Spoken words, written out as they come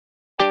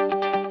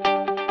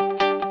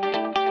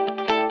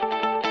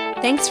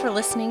Thanks for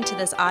listening to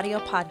this audio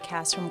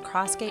podcast from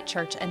Crossgate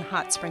Church in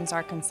Hot Springs,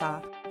 Arkansas.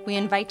 We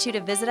invite you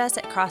to visit us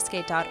at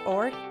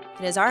crossgate.org.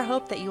 It is our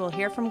hope that you will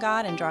hear from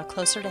God and draw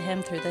closer to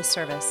Him through this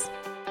service.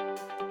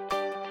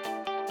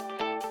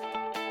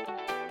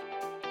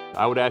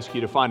 I would ask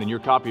you to find in your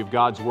copy of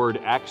God's Word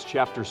Acts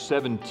chapter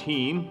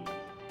 17.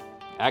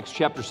 Acts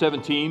chapter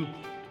 17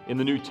 in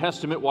the New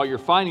Testament. While you're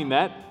finding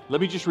that,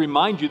 let me just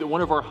remind you that one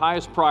of our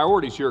highest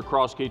priorities here at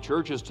Crossgate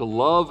Church is to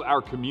love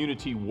our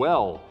community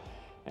well.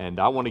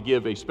 And I want to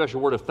give a special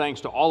word of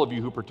thanks to all of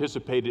you who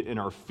participated in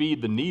our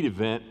Feed the Need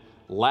event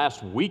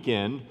last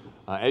weekend.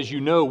 As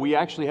you know, we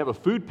actually have a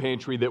food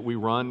pantry that we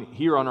run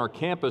here on our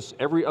campus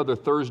every other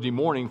Thursday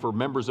morning for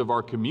members of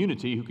our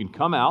community who can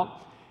come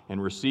out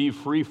and receive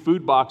free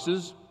food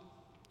boxes.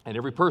 And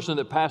every person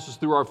that passes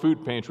through our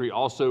food pantry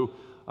also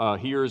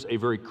hears a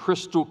very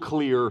crystal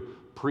clear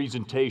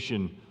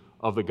presentation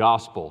of the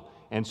gospel.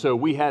 And so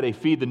we had a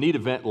Feed the Need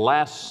event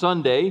last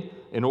Sunday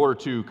in order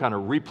to kind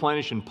of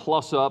replenish and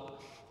plus up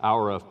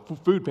our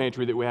food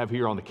pantry that we have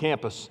here on the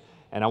campus.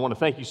 And I want to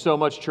thank you so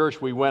much, church.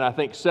 We went, I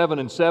think, 7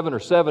 and 7 or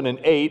 7 and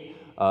 8,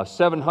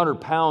 700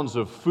 pounds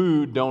of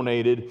food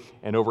donated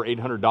and over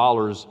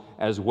 $800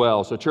 as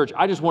well. So, church,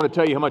 I just want to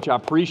tell you how much I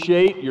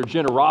appreciate your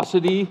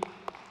generosity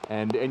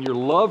and your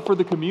love for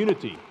the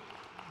community.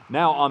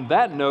 Now, on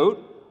that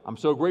note, I'm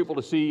so grateful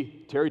to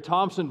see Terry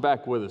Thompson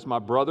back with us, my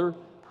brother,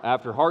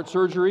 after heart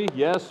surgery.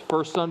 Yes,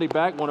 first Sunday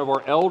back, one of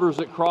our elders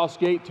at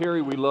Crossgate.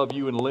 Terry, we love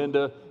you and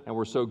Linda, and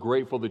we're so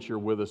grateful that you're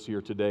with us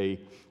here today,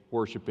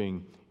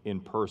 worshiping in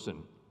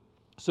person.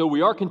 So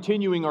we are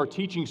continuing our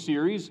teaching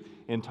series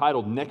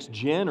entitled Next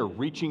Gen, or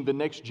Reaching the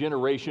Next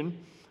Generation.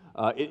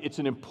 It's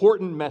an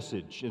important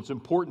message. It's an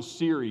important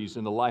series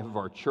in the life of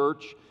our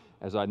church,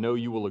 as I know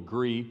you will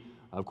agree.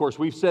 Of course,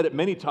 we've said it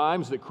many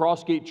times that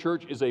Crossgate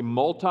Church is a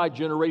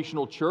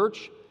multi-generational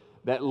church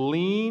that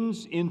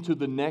leans into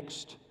the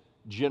next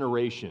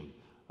generation,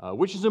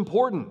 which is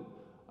important.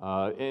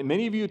 And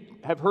many of you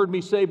have heard me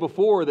say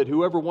before that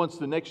whoever wants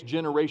the next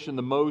generation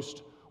the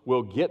most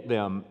will get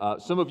them.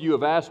 Some of you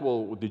have asked,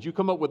 well, did you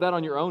come up with that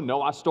on your own?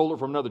 No, I stole it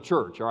from another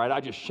church, all right? I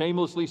just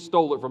shamelessly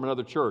stole it from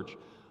another church.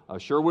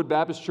 Sherwood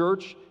Baptist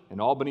Church in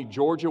Albany,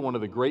 Georgia, one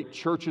of the great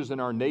churches in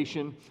our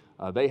nation.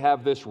 They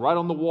have this right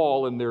on the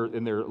wall in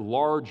their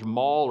large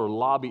mall or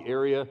lobby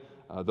area.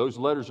 Those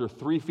letters are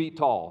 3 feet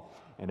tall.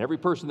 And every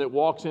person that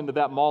walks into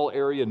that mall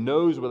area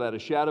knows without a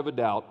shadow of a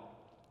doubt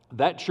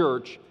that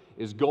church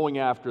is going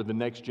after the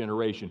next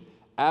generation.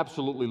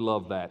 Absolutely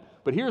love that.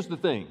 But here's the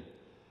thing.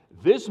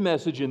 This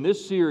message in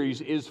this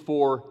series is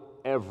for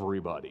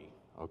everybody,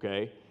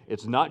 okay?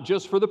 It's not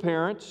just for the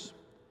parents.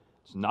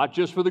 It's not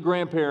just for the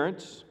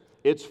grandparents.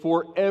 It's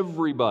for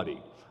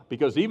everybody.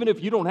 Because even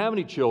if you don't have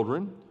any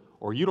children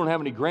or you don't have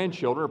any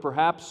grandchildren, or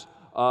perhaps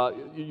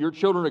your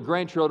children or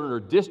grandchildren are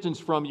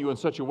distanced from you in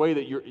such a way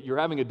that you're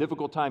having a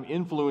difficult time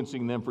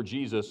influencing them for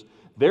Jesus,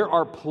 there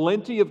are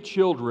plenty of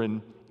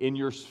children in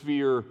your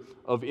sphere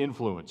of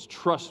influence.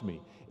 Trust me,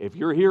 if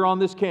you're here on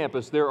this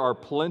campus, there are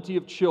plenty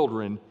of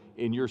children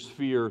in your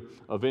sphere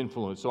of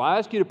influence. So I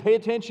ask you to pay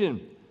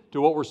attention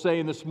to what we're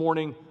saying this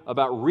morning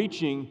about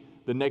reaching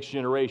the next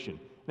generation.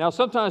 Now,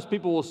 sometimes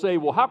people will say,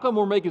 well, how come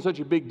we're making such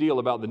a big deal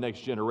about the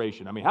next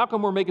generation? I mean, how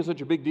come we're making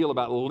such a big deal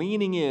about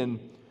leaning in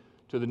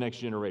to the next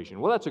generation?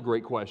 Well, that's a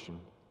great question.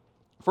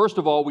 First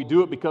of all, we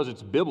do it because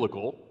it's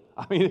biblical.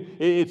 I mean,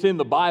 it's in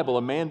the Bible,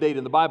 a mandate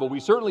in the Bible. We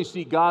certainly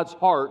see God's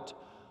heart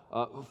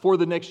for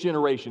the next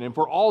generation and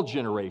for all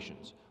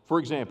generations. For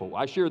example,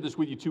 I shared this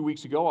with you 2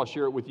 weeks ago. I'll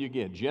share it with you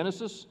again.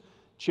 Genesis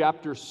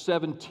chapter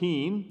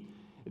 17,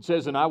 it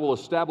says, "And I will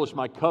establish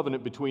my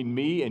covenant between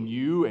me and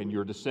you and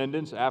your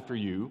descendants after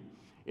you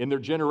in their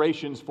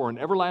generations for an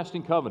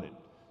everlasting covenant,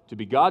 to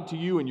be God to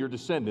you and your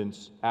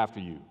descendants after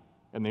you."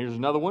 And here's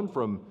another one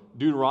from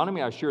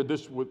Deuteronomy. I shared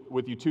this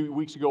with you 2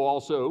 weeks ago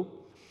also.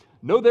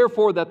 "Know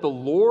therefore that the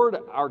Lord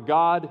our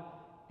God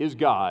is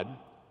God,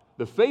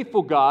 the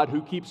faithful God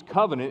who keeps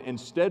covenant and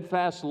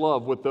steadfast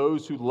love with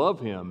those who love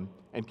Him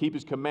and keep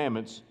His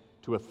commandments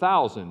to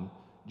 1,000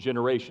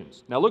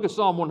 generations." Now look at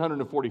Psalm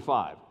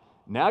 145.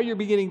 Now you're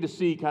beginning to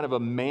see kind of a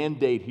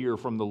mandate here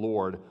from the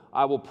Lord.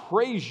 "I will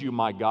praise you,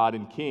 my God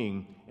and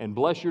King, and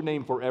bless your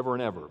name forever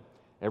and ever.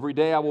 Every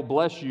day I will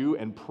bless you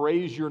and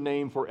praise your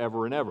name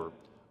forever and ever.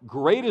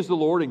 Great is the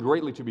Lord and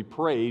greatly to be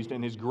praised,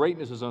 and His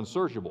greatness is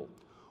unsearchable.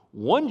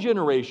 One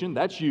generation,"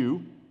 that's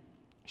you,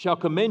 "shall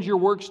commend your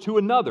works to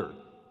another,"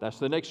 that's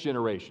the next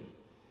generation,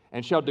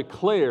 "and shall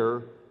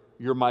declare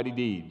your mighty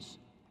deeds."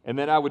 And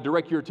then I would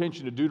direct your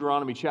attention to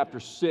Deuteronomy chapter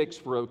 6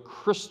 for a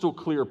crystal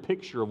clear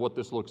picture of what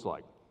this looks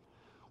like.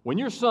 "When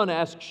your son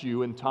asks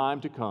you in time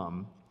to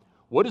come,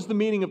 what is the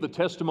meaning of the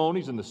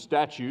testimonies and the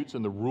statutes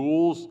and the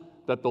rules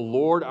that the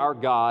Lord our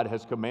God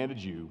has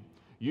commanded you,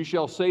 you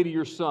shall say to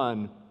your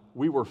son,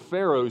 we were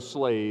Pharaoh's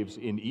slaves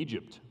in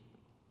Egypt.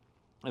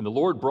 And the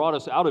Lord brought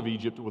us out of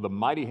Egypt with a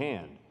mighty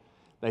hand,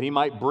 that He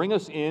might bring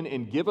us in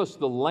and give us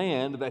the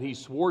land that He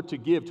swore to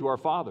give to our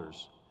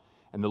fathers.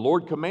 And the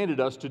Lord commanded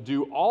us to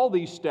do all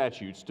these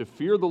statutes, to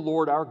fear the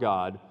Lord our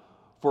God,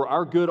 for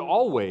our good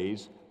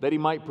always, that he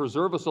might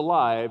preserve us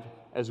alive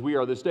as we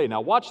are this day.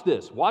 Now watch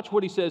this. Watch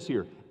what he says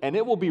here. And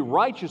it will be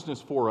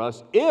righteousness for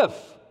us if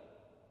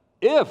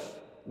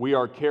we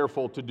are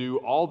careful to do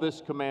all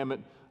this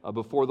commandment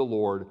before the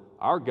Lord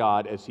our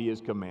God as he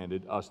has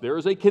commanded us. There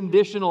is a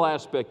conditional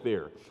aspect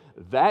there.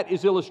 That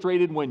is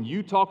illustrated when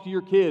you talk to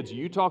your kids,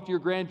 you talk to your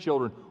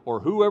grandchildren, or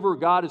whoever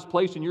God has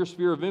placed in your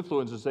sphere of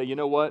influence and say, you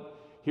know what,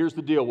 here's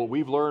the deal. What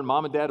we've learned,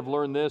 Mom and Dad have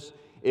learned this.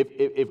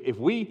 If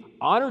we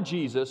honor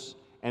Jesus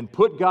and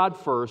put God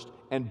first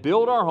and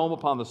build our home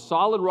upon the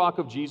solid rock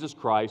of Jesus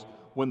Christ,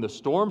 when the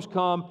storms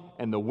come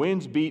and the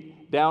winds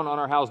beat down on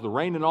our house, the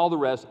rain and all the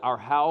rest, our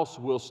house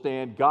will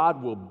stand.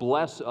 God will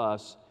bless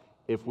us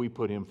if we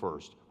put him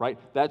first, right?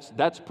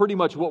 That's pretty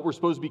much what we're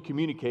supposed to be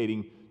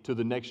communicating to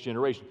the next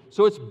generation.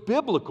 So it's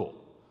biblical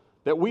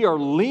that we are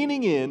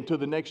leaning into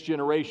the next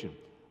generation.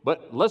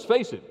 But let's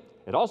face it,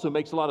 it also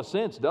makes a lot of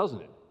sense,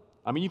 doesn't it?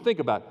 I mean, you think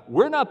about it.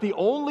 We're not the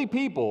only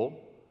people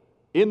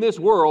in this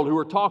world who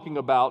are talking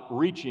about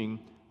reaching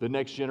the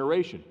next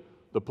generation.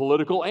 The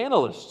political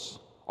analysts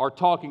are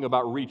talking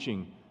about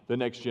reaching the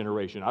next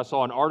generation. I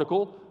saw an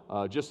article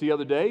just the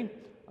other day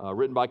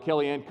written by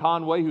Kellyanne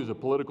Conway, who's a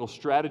political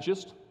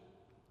strategist.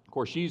 Of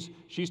course,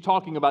 she's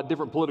talking about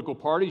different political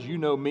parties. You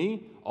know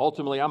me.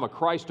 Ultimately, I'm a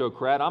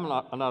Christocrat. I'm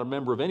not a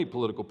member of any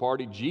political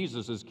party.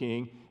 Jesus is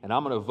king, and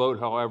I'm going to vote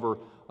however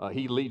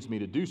he leads me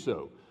to do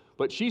so.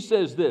 But she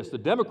says this: the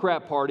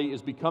Democrat Party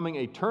is becoming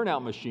a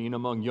turnout machine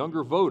among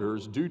younger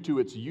voters due to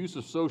its use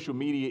of social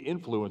media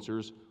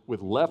influencers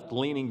with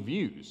left-leaning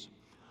views.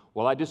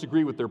 While I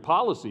disagree with their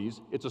policies,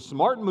 it's a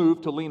smart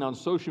move to lean on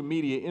social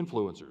media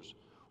influencers.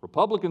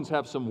 Republicans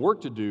have some work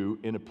to do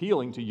in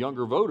appealing to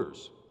younger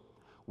voters.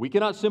 We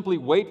cannot simply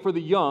wait for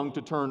the young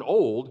to turn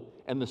old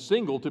and the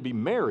single to be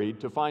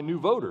married to find new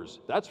voters,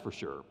 that's for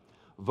sure.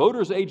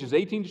 Voters ages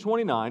 18 to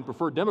 29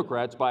 prefer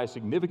Democrats by a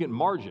significant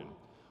margin,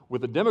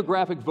 with the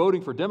demographic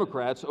voting for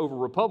Democrats over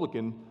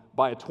Republican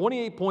by a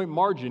 28-point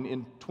margin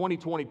in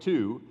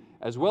 2022,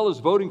 as well as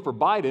voting for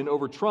Biden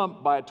over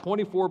Trump by a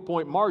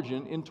 24-point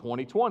margin in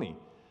 2020.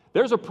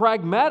 There's a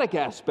pragmatic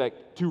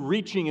aspect to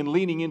reaching and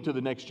leaning into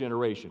the next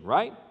generation,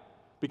 right?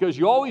 Because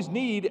you always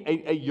need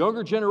a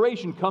younger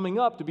generation coming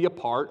up to be a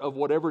part of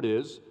whatever it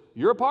is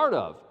you're a part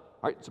of. All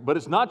right? But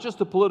it's not just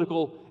the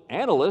political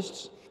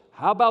analysts.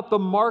 How about the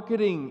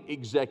marketing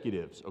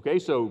executives? Okay,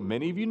 so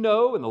many of you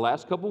know in the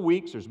last couple of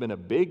weeks there's been a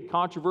big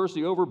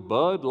controversy over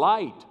Bud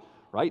Light,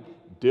 right?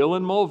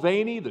 Dylan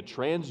Mulvaney, the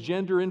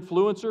transgender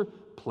influencer,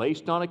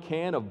 placed on a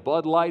can of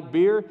Bud Light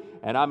beer,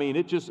 and I mean,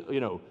 it just,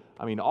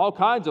 all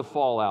kinds of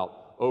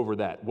fallout over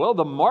that. Well,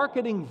 the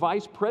marketing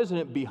vice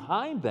president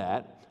behind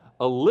that,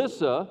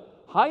 Alyssa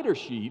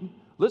Heidersheed,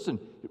 listen,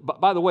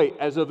 by the way,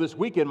 as of this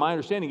weekend, my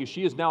understanding is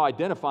she is now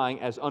identifying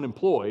as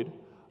unemployed.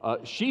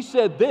 She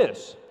said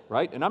this,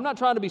 right? And I'm not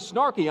trying to be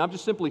snarky, I'm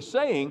just simply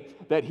saying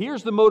that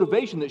here's the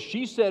motivation that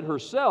she said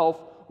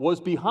herself was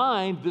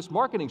behind this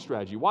marketing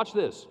strategy. Watch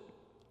this.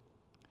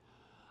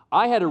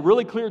 I had a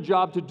really clear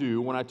job to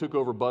do when I took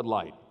over Bud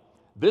Light.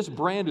 This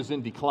brand is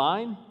in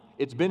decline.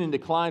 It's been in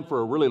decline for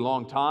a really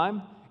long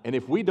time. And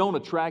if we don't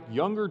attract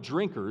younger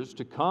drinkers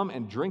to come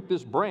and drink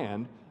this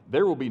brand,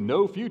 there will be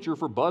no future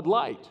for Bud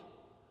Light.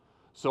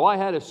 So I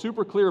had a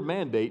super clear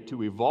mandate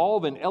to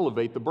evolve and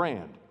elevate the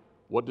brand.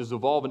 What does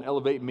evolve and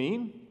elevate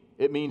mean?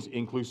 It means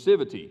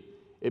inclusivity.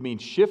 It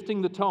means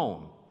shifting the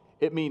tone.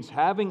 It means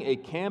having a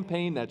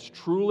campaign that's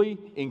truly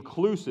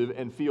inclusive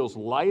and feels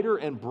lighter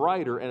and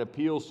brighter and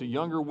appeals to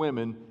younger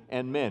women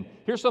and men.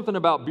 Here's something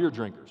about beer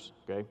drinkers,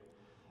 okay?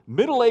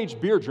 Middle-aged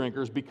beer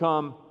drinkers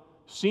become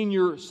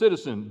senior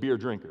citizen beer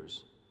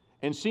drinkers.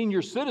 And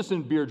senior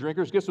citizen beer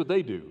drinkers, guess what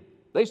they do?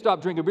 They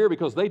stop drinking beer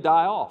because they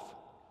die off.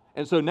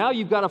 And so now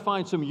you've got to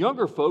find some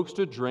younger folks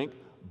to drink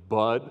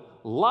Bud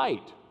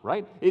Light,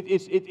 right?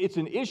 It's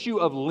an issue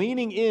of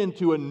leaning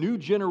into a new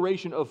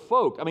generation of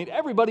folk. I mean,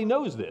 everybody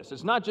knows this.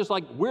 It's not just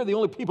like we're the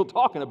only people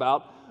talking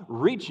about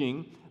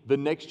reaching the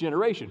next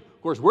generation.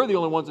 Of course, we're the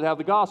only ones that have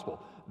the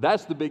gospel.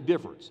 That's the big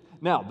difference.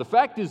 Now, the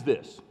fact is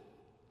this.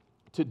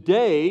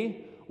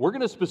 Today, we're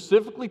going to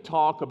specifically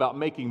talk about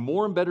making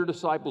more and better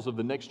disciples of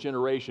the next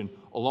generation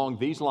along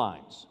these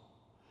lines.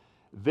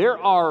 There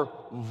are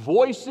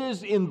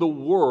voices in the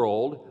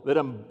world that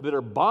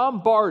are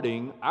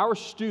bombarding our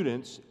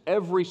students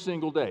every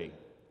single day.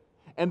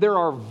 And there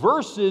are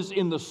verses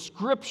in the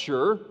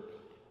Scripture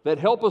that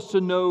help us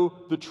to know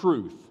the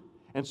truth.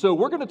 And so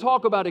we're going to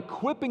talk about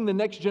equipping the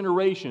next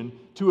generation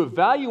to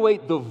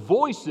evaluate the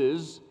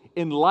voices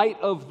in light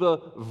of the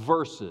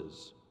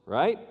verses,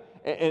 right?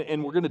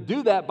 And we're going to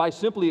do that by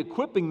simply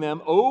equipping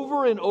them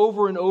over and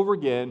over and over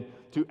again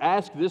to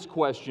ask this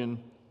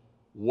question: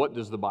 what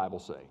does the Bible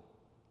say?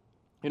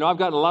 You know, I've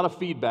gotten a lot of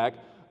feedback,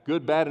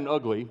 good, bad, and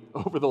ugly,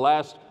 over the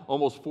last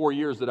almost 4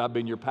 years that I've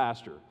been your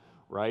pastor,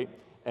 right?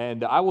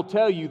 And I will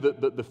tell you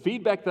that the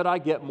feedback that I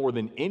get more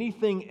than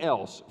anything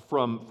else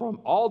from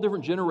all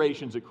different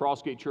generations at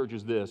Crossgate Church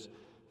is this: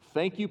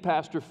 thank you,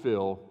 Pastor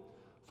Phil,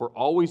 for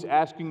always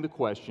asking the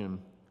question,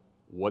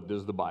 what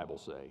does the Bible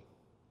say?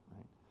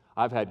 Right?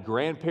 I've had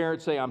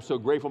grandparents say, I'm so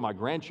grateful my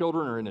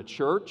grandchildren are in a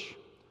church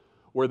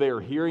where they are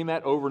hearing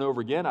that over and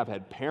over again. I've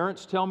had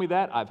parents tell me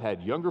that. I've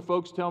had younger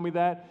folks tell me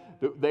that.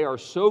 They are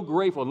so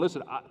grateful. And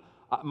listen,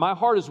 my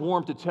heart is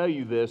warm to tell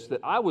you this,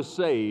 that I was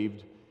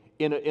saved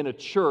in a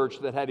church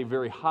that had a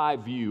very high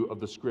view of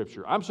the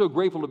Scripture. I'm so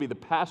grateful to be the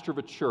pastor of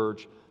a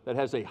church that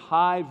has a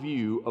high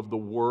view of the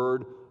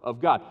Word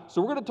of God.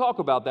 So we're going to talk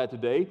about that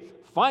today.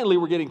 Finally,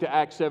 we're getting to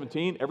Acts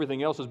 17.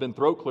 Everything else has been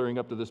throat clearing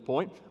up to this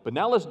point. But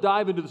now let's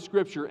dive into the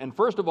Scripture. And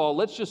first of all,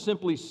 let's just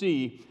simply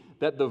see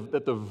that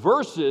the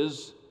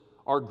verses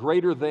are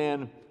greater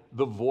than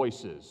the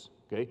voices.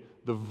 Okay?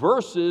 The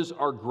verses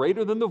are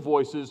greater than the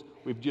voices.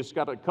 We've just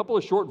got a couple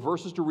of short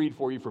verses to read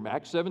for you from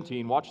Acts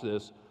 17. Watch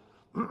this.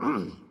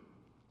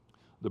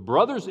 The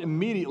brothers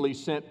immediately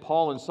sent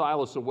Paul and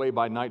Silas away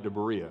by night to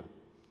Berea.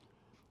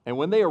 And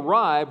when they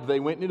arrived, they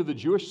went into the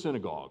Jewish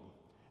synagogue.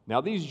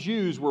 Now these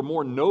Jews were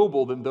more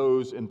noble than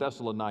those in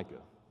Thessalonica.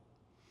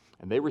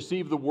 And they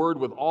received the word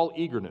with all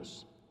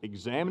eagerness,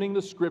 examining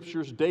the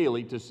Scriptures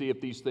daily to see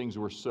if these things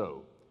were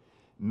so.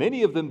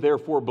 Many of them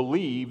therefore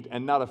believed,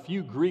 and not a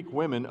few Greek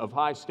women of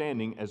high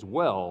standing as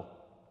well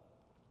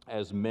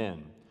as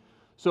men.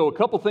 So a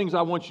couple things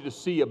I want you to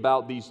see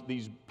about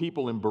these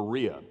people in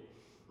Berea.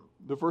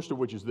 The first of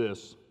which is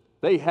this: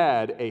 they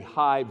had a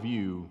high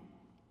view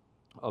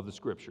of the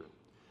Scripture.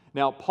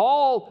 Now,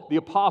 Paul the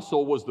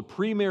Apostle was the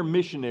premier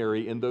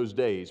missionary in those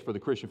days for the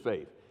Christian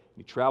faith.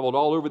 He traveled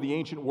all over the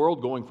ancient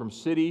world, going from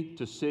city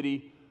to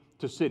city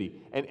to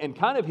city. And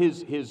kind of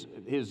his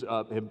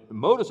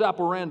modus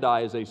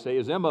operandi, as they say,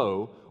 his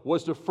MO,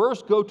 was to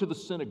first go to the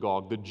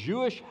synagogue, the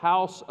Jewish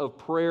house of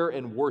prayer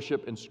and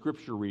worship and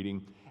Scripture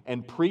reading,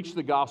 and preach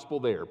the gospel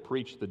there.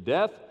 Preach the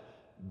death,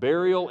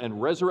 burial,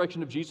 and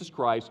resurrection of Jesus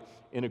Christ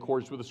in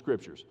accordance with the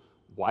Scriptures.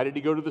 Why did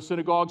he go to the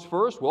synagogues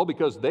first? Well,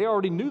 because they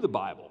already knew the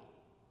Bible.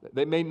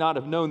 They may not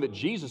have known that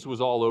Jesus was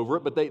all over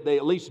it, but they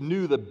at least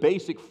knew the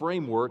basic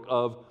framework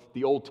of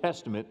the Old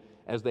Testament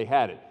as they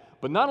had it.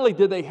 But not only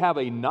did they have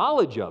a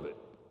knowledge of it,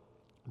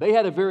 they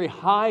had a very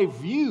high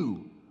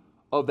view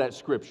of that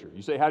Scripture.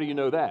 You say, how do you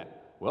know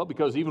that? Well,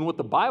 because even what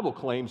the Bible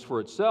claims for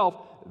itself,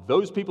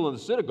 those people in the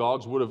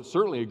synagogues would have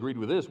certainly agreed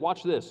with this.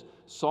 Watch this.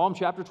 Psalm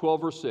chapter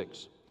 12, verse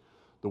 6.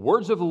 The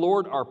words of the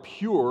Lord are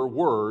pure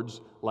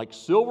words, like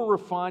silver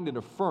refined in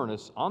a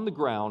furnace on the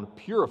ground,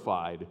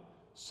 purified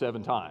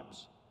 7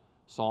 times.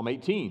 Psalm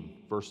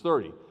 18, verse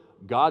 30.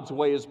 God's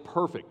way is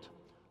perfect.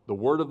 The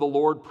word of the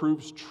Lord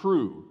proves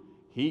true.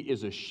 He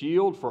is a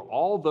shield for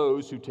all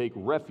those who take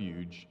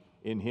refuge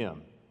in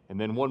him.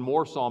 And then one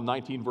more, Psalm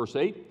 19, verse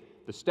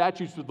 8. The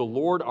statutes of the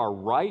Lord are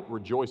right,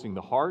 rejoicing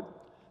the heart.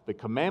 The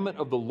commandment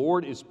of the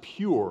Lord is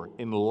pure,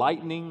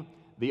 enlightening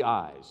the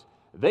eyes.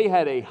 They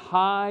had a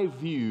high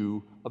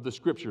view of the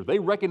Scripture. They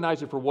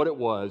recognized it for what it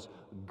was,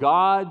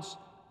 God's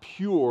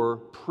pure,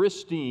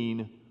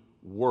 pristine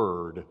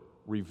word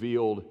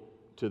revealed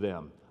to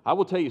them. I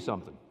will tell you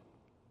something.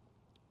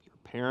 Your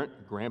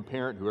parent,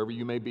 grandparent, whoever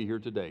you may be here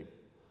today,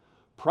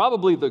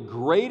 probably the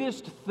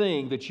greatest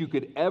thing that you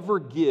could ever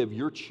give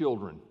your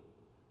children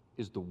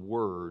is the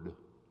Word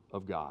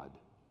of God.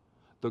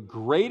 The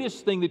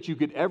greatest thing that you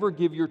could ever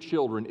give your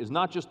children is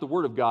not just the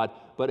Word of God,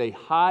 but a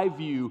high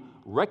view,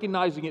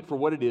 recognizing it for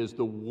what it is,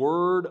 the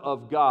Word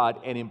of God,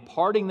 and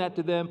imparting that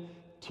to them,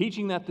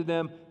 teaching that to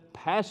them,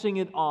 passing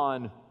it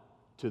on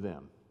to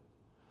them.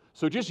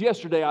 So just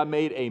yesterday, I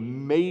made a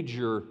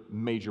major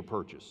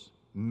purchase.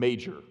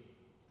 Major.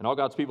 And all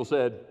God's people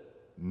said,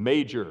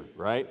 major,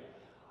 right?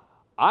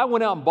 I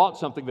went out and bought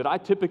something that I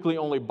typically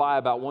only buy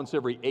about once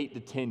every 8 to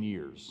 10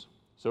 years.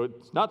 So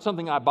it's not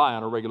something I buy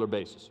on a regular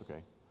basis,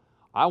 okay?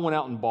 I went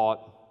out and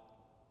bought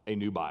a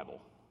new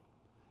Bible.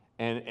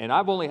 And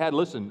I've only had,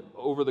 listen,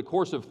 over the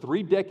course of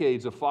 3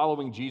 decades of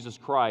following Jesus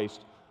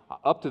Christ,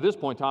 up to this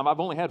point in time,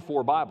 I've only had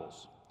 4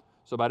 Bibles.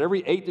 So about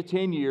every 8 to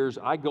 10 years,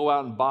 I go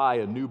out and buy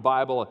a new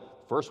Bible.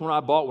 First one I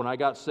bought when I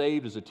got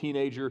saved as a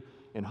teenager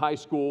in high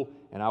school,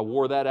 and I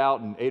wore that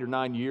out in 8 or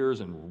 9 years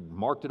and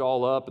marked it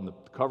all up, and the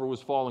cover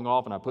was falling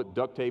off, and I put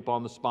duct tape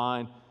on the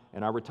spine,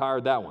 and I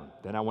retired that one.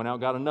 Then I went out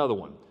and got another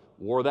one.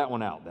 Wore that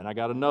one out. Then I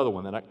got another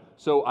one.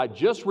 So I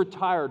just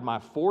retired my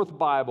 4th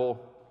Bible,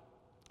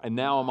 and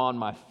now I'm on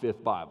my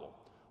 5th Bible.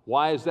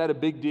 Why is that a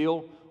big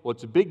deal? Well,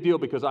 it's a big deal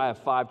because I have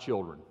 5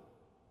 children.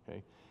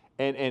 Okay?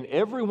 And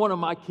every one of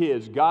my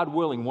kids, God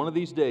willing, one of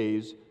these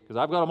days, because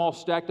I've got them all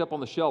stacked up on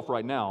the shelf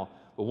right now,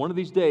 but one of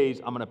these days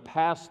I'm going to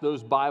pass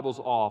those Bibles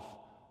off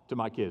to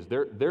my kids.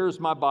 There's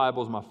my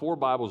Bibles, my 4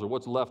 Bibles are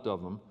what's left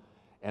of them,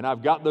 and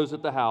I've got those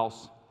at the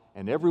house,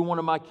 and every one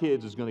of my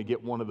kids is going to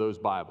get one of those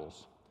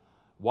Bibles.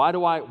 Why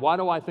do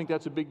I think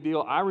that's a big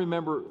deal? I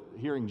remember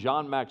hearing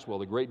John Maxwell,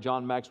 the great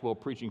John Maxwell,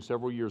 preaching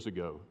several years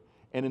ago.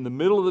 And in the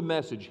middle of the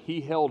message,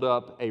 he held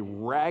up a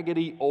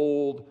raggedy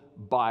old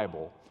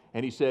Bible.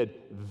 And he said,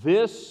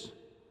 "This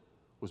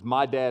was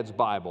my dad's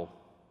Bible."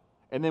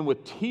 And then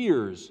with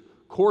tears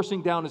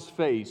coursing down his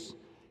face,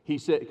 he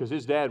said, because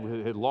his dad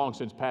had long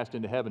since passed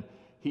into heaven,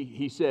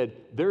 he said,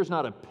 there's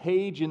not a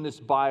page in this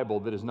Bible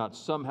that is not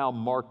somehow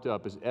marked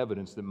up as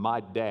evidence that my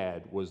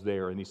dad was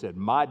there. And he said,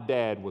 my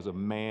dad was a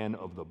man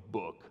of the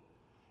book,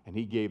 and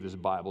he gave this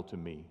Bible to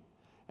me.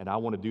 And I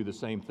want to do the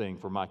same thing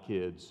for my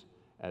kids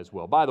as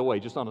well. By the way,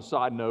 just on a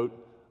side note,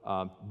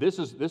 this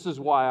is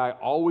why I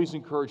always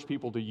encourage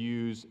people to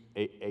use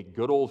a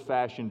good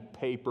old-fashioned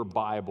paper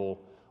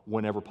Bible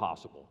whenever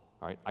possible.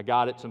 All right, I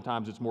got it.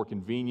 Sometimes it's more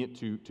convenient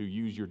to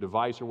use your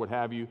device or what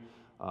have you.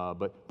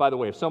 But by the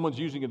way, if someone's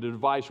using a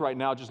device right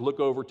now, just look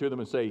over to them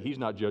and say, he's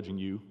not judging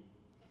you.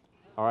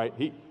 All right,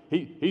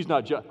 he's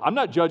not. I'm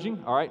not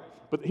judging. All right,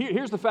 but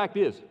here's the fact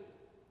is,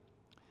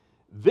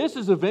 this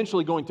is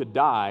eventually going to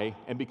die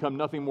and become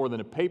nothing more than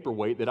a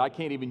paperweight that I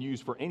can't even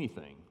use for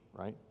anything.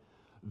 Right?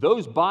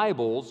 Those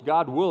Bibles,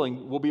 God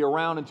willing, will be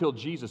around until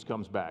Jesus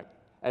comes back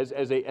as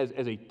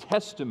a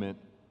testament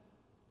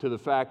to the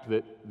fact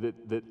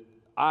that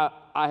I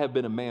have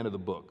been a man of the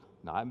book.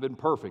 Now, I haven't been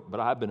perfect, but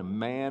I have been a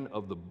man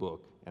of the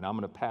book, and I'm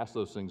going to pass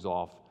those things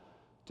off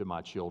to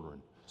my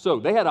children. So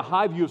they had a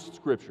high view of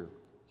Scripture,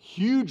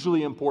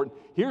 hugely important.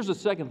 Here's the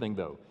second thing,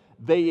 though.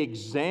 They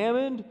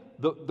examined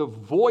the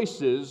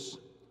voices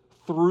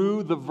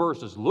through the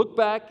verses. Look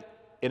back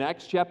in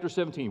Acts chapter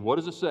 17. What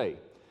does it say?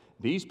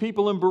 These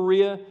people in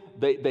Berea,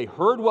 they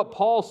heard what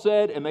Paul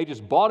said, and they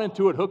just bought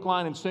into it hook,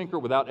 line, and sinker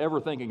without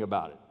ever thinking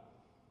about it.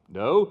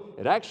 No,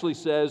 it actually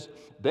says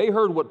they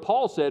heard what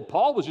Paul said.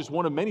 Paul was just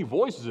one of many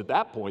voices at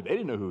that point. They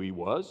didn't know who he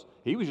was.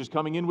 He was just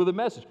coming in with a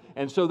message.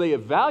 And so they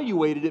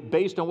evaluated it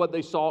based on what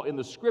they saw in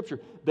the Scripture.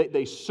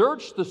 They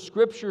searched the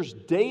Scriptures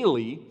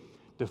daily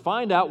to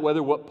find out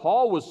whether what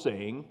Paul was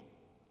saying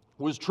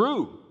was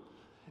true.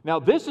 Now,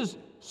 this is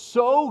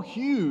so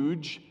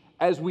huge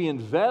as we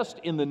invest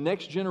in the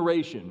next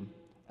generation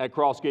at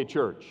Crossgate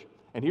Church.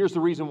 And here's the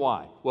reason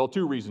why. Well,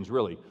 two reasons,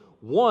 really.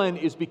 One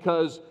is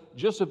because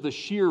just of the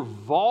sheer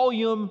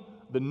volume,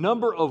 the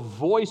number of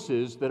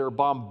voices that are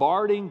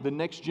bombarding the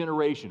next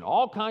generation,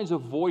 all kinds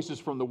of voices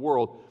from the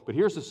world. But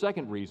here's the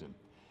second reason.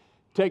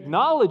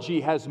 Technology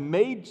has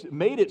made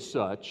it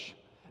such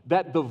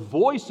that the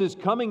voices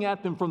coming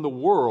at them from the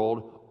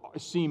world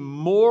seem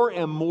more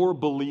and more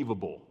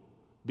believable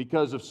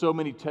because of so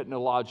many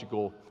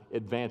technological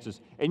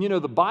advances. And you know,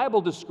 the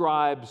Bible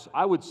describes,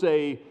 I would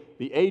say,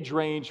 the age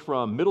range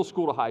from middle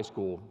school to high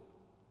school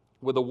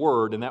with a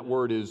word, and that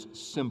word is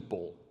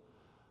simple.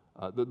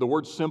 The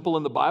word simple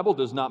in the Bible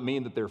does not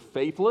mean that they're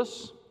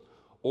faithless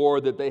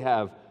or that they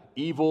have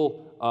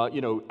evil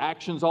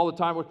actions all the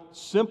time.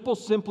 Simple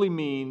simply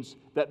means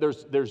that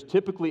there's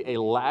typically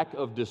a lack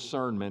of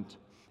discernment,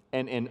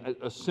 and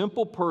a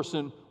simple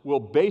person will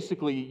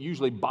basically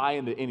usually buy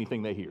into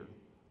anything they hear.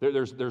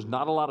 There's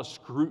not a lot of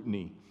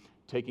scrutiny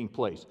taking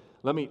place.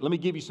 Let me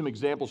give you some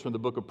examples from the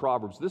book of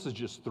Proverbs. This is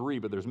just 3,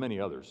 but there's many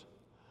others.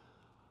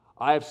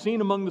 I have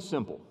seen among the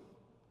simple,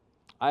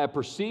 I have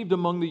perceived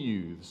among the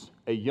youths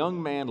a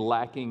young man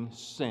lacking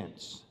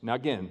sense. Now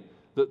again,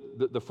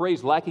 the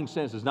phrase lacking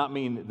sense does not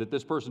mean that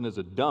this person is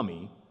a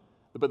dummy,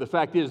 but the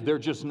fact is they're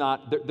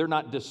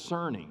not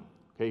discerning.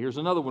 Okay, here's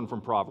another one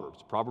from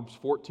Proverbs. Proverbs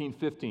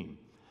 14:15.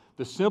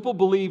 The simple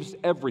believes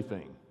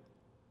everything.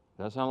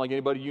 Does that sound like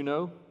anybody you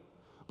know?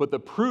 But the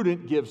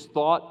prudent gives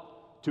thought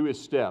to his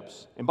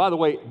steps. And by the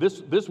way,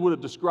 this would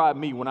have described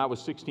me when I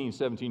was 16,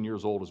 17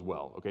 years old as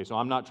well. Okay, so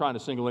I'm not trying to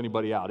single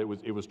anybody out. It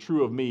was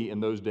true of me in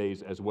those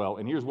days as well.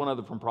 And here's one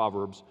other from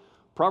Proverbs.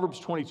 Proverbs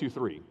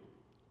 22:3.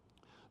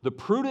 The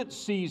prudent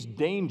sees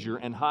danger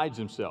and hides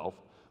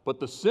himself, but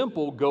the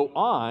simple go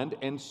on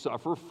and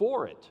suffer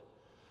for it.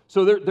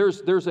 So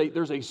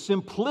there's a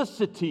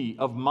simplicity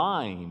of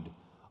mind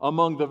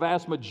among the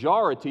vast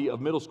majority of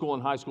middle school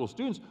and high school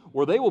students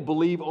where they will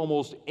believe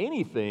almost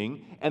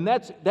anything, and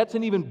that's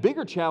an even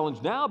bigger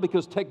challenge now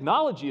because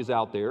technology is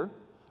out there,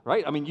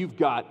 right? I mean, you've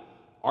got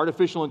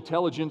artificial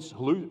intelligence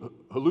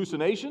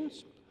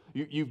hallucinations,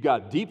 you've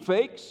got deep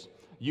fakes,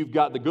 you've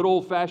got the good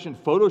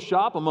old-fashioned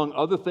Photoshop, among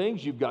other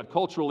things, you've got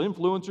cultural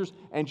influencers,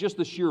 and just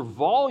the sheer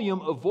volume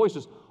of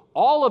voices.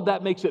 All of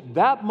that makes it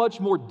that much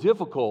more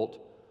difficult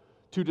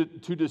to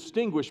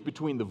distinguish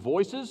between the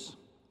voices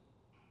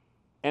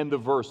and the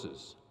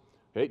verses.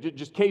 Okay,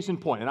 just case in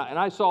point, and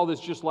I saw this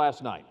just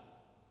last night.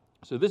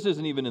 So this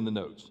isn't even in the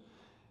notes.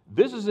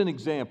 This is an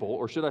example,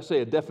 or should I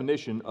say a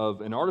definition, of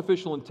an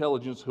artificial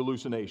intelligence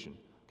hallucination.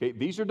 Okay,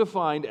 these are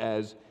defined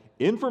as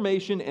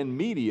information and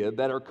media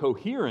that are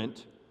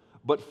coherent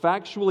but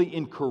factually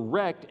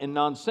incorrect and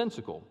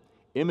nonsensical.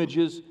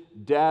 Images,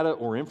 data,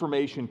 or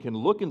information can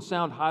look and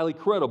sound highly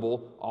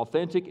credible,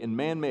 authentic, and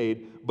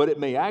man-made, but it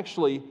may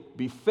actually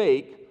be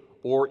fake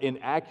or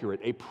inaccurate,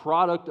 a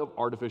product of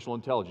artificial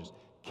intelligence.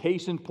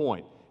 Case in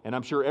point, and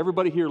I'm sure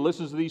everybody here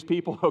listens to these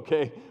people,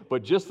 okay,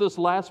 but just this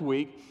last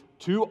week,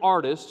 2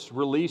 artists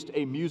released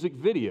a music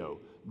video,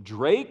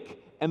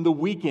 Drake and The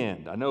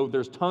Weeknd. I know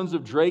there's tons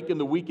of Drake and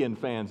The Weeknd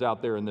fans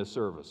out there in this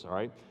service, all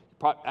right?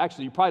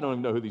 Actually, you probably don't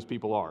even know who these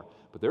people are,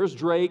 but there's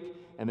Drake,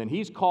 and then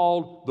he's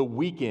called The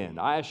Weeknd.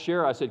 I asked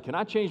Cher, I said, can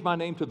I change my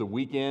name to The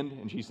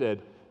Weeknd? And she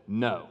said,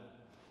 no.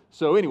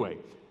 So anyway,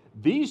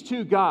 these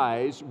 2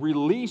 guys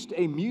released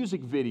a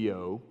music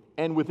video,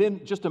 and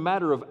within just a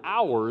matter of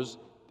hours,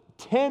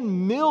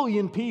 10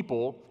 million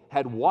people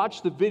had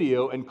watched the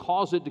video and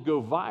caused it to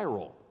go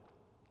viral.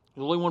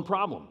 There's only one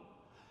problem.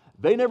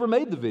 They never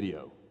made the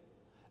video.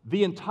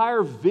 The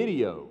entire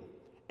video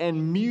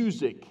and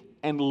music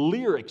and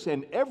lyrics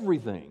and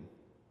everything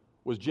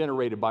was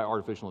generated by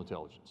artificial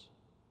intelligence.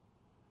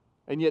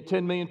 And yet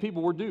 10 million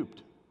people were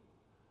duped.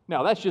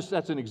 Now,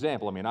 that's an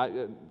example. I mean, I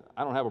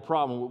don't have a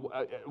problem.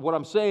 What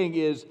I'm saying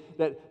is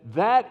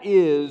that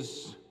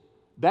is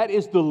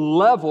the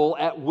level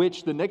at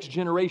which the next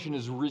generation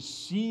is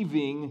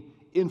receiving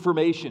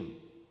information.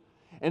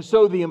 And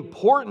so the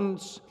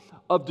importance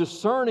of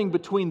discerning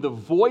between the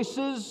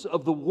voices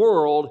of the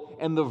world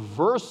and the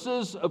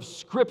verses of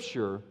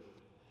Scripture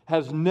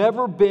has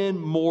never been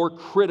more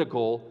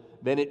critical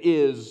than it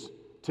is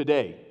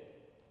today.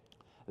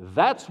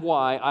 That's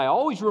why I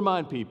always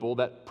remind people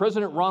that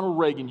President Ronald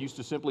Reagan used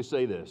to simply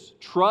say this: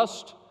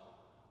 trust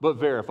but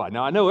verify.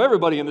 Now, I know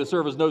everybody in this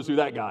service knows who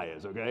that guy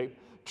is, okay?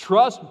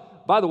 Trust.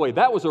 By the way,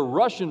 that was a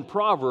Russian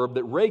proverb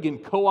that Reagan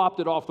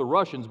co-opted off the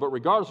Russians, but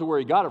regardless of where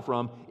he got it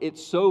from,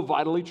 it's so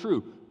vitally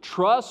true.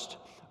 Trust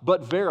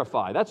but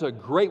verify. That's a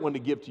great one to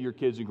give to your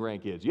kids and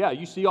grandkids. Yeah,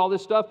 you see all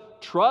this stuff?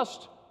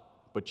 Trust,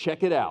 but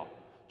check it out.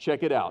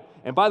 Check it out.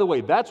 And by the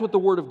way, that's what the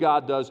Word of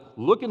God does.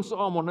 Look in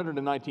Psalm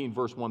 119,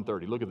 verse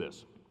 130. Look at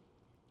this.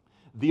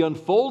 The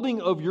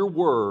unfolding of your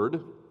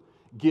Word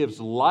gives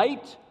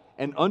light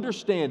and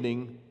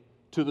understanding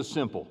to the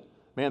simple.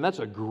 Man, that's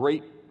a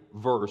great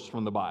verse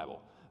from the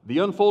Bible. The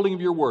unfolding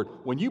of your Word.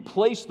 When you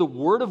place the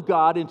Word of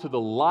God into the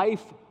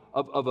life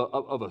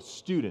of a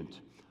student,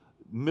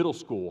 middle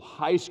school,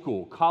 high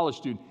school, college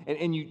student,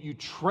 and you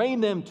train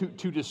them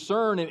to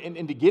discern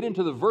and to get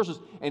into the verses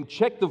and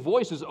check the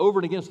voices over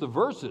and against the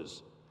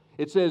verses,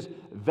 it says,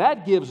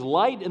 that gives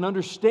light and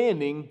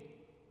understanding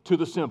to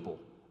the simple.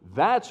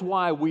 That's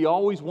why we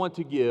always want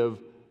to give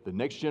the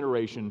next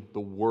generation the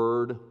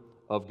Word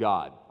of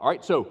God. All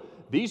right, so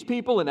these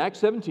people in Acts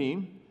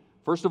 17,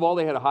 first of all,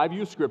 they had a high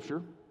view of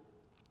Scripture.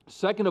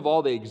 Second of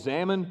all, they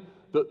examined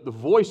the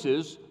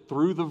voices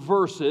through the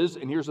verses.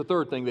 And here's the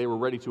third thing: they were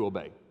ready to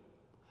obey.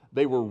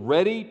 They were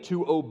ready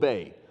to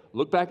obey.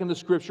 Look back in the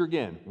Scripture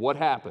again. What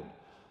happened?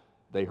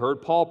 They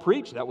heard Paul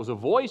preach. That was a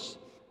voice.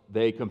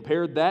 They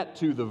compared that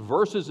to the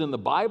verses in the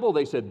Bible.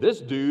 They said,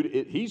 this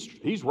dude,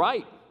 he's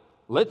right.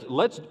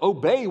 Let's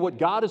obey what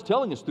God is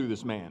telling us through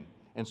this man.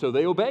 And so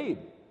they obeyed.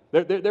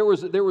 There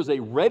was a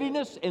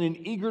readiness and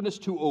an eagerness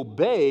to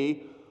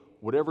obey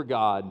whatever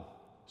God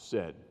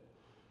said.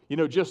 You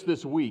know, just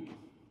this week,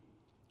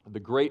 the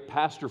great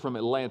pastor from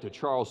Atlanta,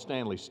 Charles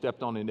Stanley,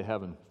 stepped on into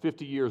heaven.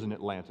 50 years in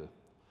Atlanta.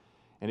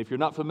 And if you're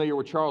not familiar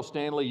with Charles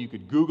Stanley, you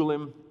could Google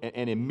him,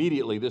 and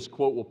immediately this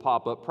quote will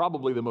pop up,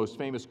 probably the most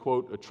famous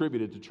quote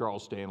attributed to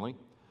Charles Stanley: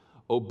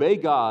 obey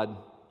God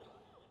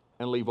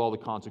and leave all the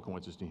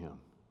consequences to Him.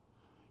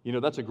 You know,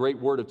 that's a great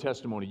word of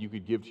testimony you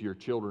could give to your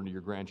children or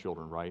your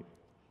grandchildren, right?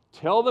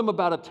 Tell them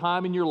about a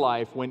time in your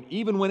life when,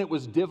 even when it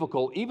was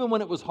difficult, even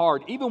when it was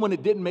hard, even when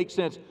it didn't make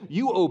sense,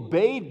 you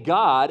obeyed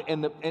God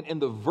and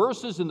the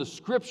verses in the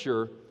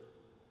Scripture,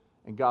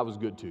 and God was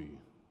good to you.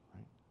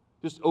 Right?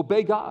 Just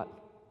obey God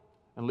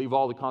and leave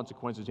all the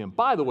consequences to Him.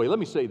 By the way, let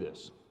me say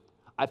this.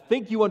 I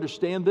think you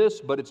understand this,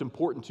 but it's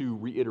important to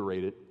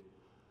reiterate it.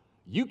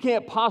 You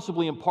can't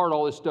possibly impart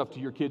all this stuff to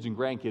your kids and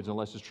grandkids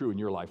unless it's true in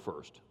your life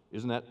first.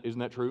 Isn't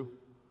that true?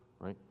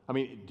 Right? I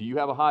mean, do you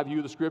have a high view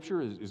of the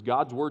Scripture? Is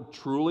God's Word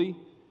truly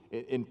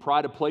in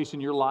pride of place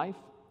in your life?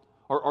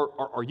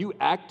 Are you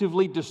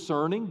actively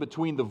discerning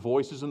between the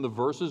voices and the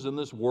verses in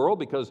this world?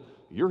 Because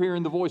you're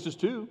hearing the voices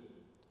too.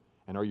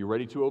 And are you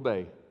ready to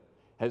obey?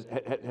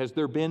 Has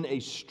there been a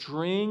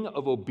string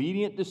of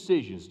obedient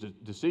decisions?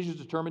 Decisions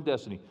determine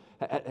destiny.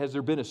 Has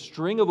there been a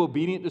string of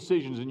obedient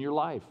decisions in your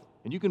life?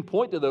 And you can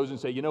point to those and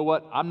say, you know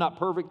what? I'm not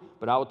perfect,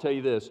 but I will tell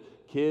you this.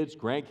 Kids,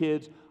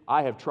 grandkids,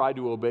 I have tried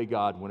to obey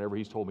God whenever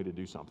He's told me to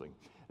do something.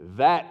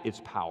 That is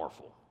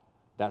powerful.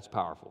 That's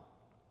powerful.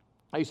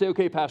 Now you say,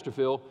 okay, Pastor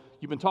Phil,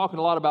 you've been talking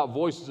a lot about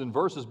voices and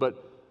verses,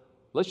 but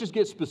let's just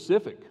get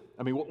specific.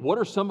 I mean, what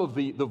are some of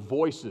the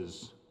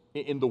voices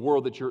in the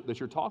world that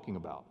you're talking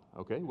about?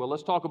 Okay, well,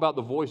 let's talk about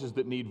the voices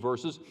that need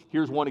verses.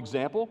 Here's one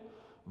example.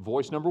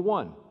 Voice number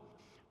one.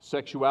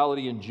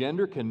 Sexuality and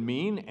gender can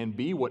mean and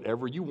be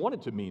whatever you want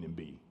it to mean and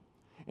be.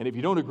 And if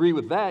you don't agree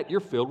with that, you're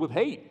filled with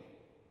hate.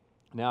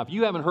 Now, if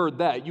you haven't heard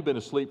that, you've been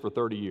asleep for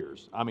 30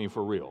 years. I mean,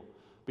 for real.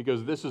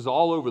 Because this is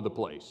all over the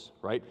place,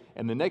 right?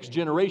 And the next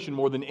generation,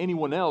 more than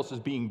anyone else, is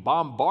being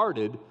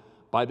bombarded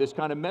by this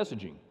kind of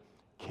messaging.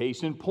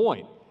 Case in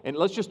point. And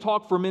let's just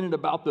talk for a minute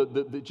about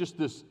just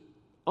this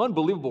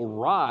unbelievable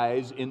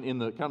rise in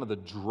the kind of the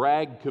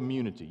drag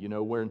community, you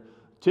know, where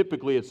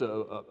typically it's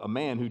a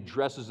man who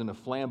dresses in a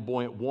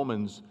flamboyant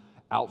woman's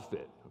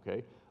outfit,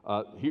 okay?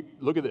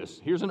 Look at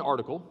this. Here's an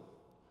article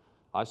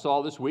I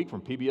saw this week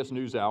from PBS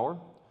NewsHour.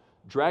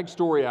 Drag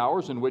story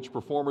hours in which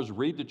performers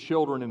read to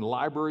children in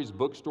libraries,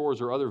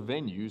 bookstores, or other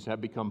venues have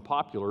become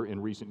popular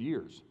in recent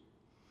years.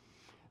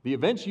 The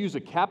events use a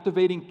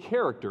captivating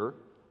character,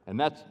 and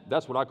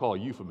that's what I call a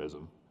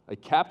euphemism, a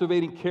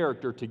captivating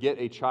character to get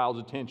a child's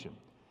attention.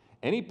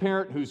 Any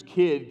parent whose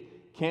kid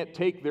can't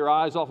take their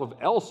eyes off of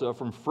Elsa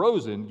from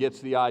Frozen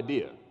gets the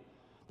idea.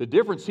 The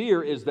difference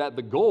here is that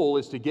the goal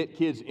is to get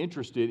kids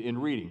interested in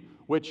reading,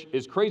 which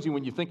is crazy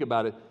when you think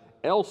about it.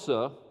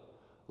 Elsa,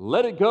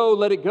 let it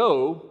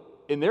go,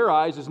 in their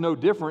eyes is no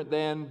different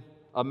than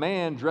a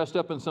man dressed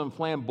up in some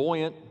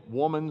flamboyant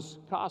woman's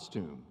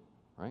costume,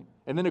 right?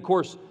 And then, of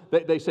course,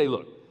 they say,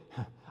 look,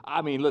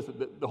 I mean,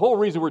 listen, the whole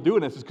reason we're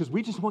doing this is because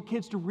we just want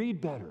kids to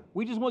read better.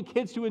 We just want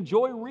kids to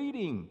enjoy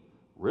reading.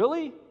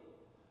 Really?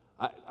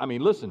 I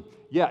mean, listen,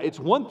 yeah, it's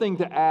one thing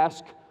to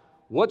ask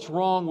what's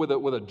wrong with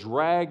a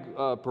drag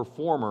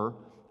performer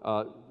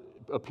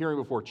appearing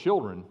before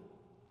children.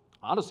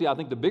 Honestly, I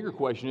think the bigger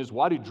question is,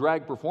 why do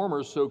drag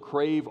performers so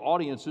crave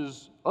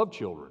audiences of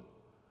children?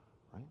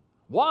 Right?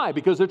 Why?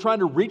 Because they're trying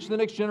to reach the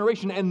next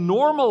generation and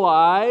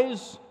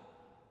normalize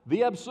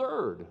the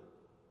absurd.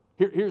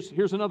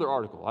 Here's another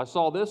article. I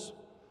saw this.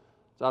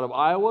 It's out of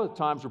Iowa,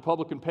 Times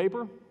Republican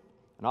paper.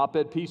 An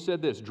op-ed piece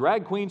said this: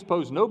 drag queens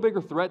pose no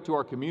bigger threat to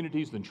our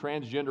communities than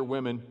transgender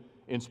women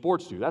in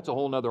sports do. That's a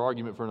whole other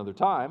argument for another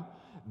time.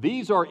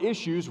 These are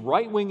issues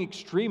right-wing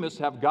extremists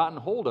have gotten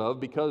hold of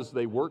because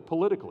they work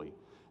politically,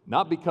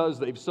 not because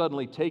they've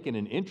suddenly taken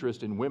an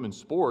interest in women's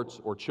sports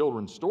or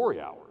children's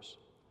story hours.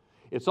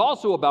 It's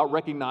also about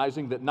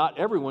recognizing that not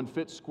everyone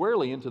fits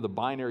squarely into the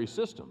binary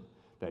system,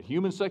 that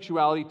human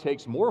sexuality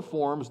takes more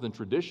forms than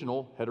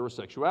traditional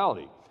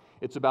heterosexuality.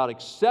 It's about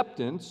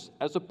acceptance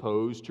as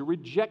opposed to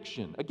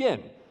rejection.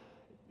 Again,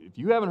 if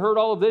you haven't heard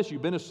all of this,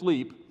 you've been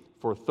asleep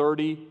for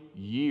 30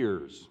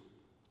 years.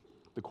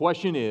 The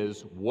question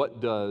is, what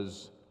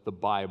does the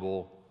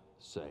Bible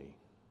say?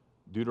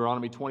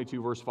 Deuteronomy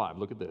 22, verse 5.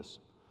 Look at this.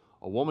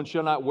 A woman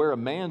shall not wear a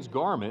man's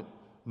garment,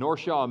 nor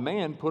shall a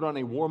man put on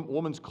a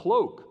woman's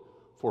cloak.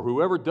 For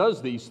whoever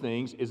does these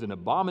things is an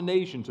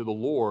abomination to the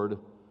Lord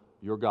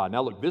your God.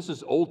 Now look, this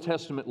is Old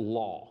Testament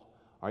law.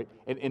 All right?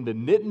 And the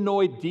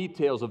nitnoid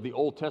details of the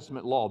Old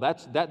Testament law,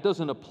 that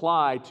doesn't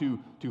apply to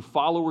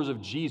followers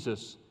of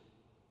Jesus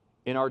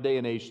in our day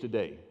and age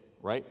today,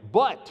 right?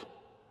 But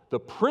the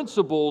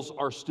principles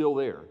are still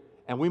there.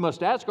 And we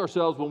must ask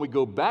ourselves when we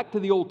go back to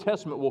the Old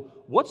Testament, well,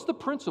 what's the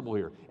principle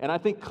here? And I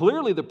think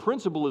clearly the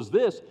principle is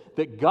this,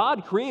 that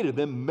God created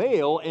them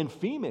male and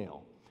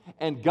female.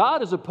 And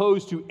God is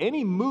opposed to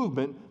any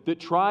movement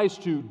that tries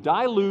to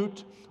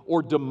dilute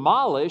or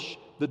demolish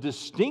the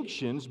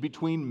distinctions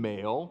between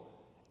male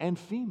and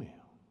female,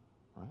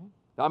 right?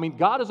 I mean,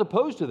 God is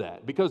opposed to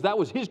that because that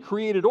was His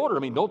created order. I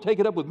mean, don't take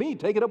it up with me,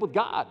 take it up with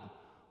God,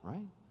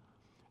 right?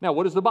 Now,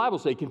 what does the Bible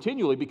say?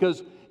 Continually,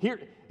 because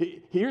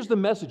here's the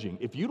messaging.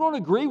 If you don't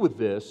agree with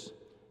this,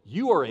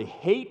 you are a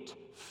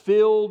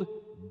hate-filled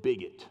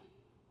bigot,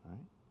 right?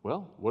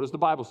 Well, what does the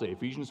Bible say?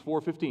 Ephesians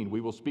 4:15, we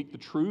will speak the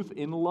truth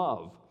in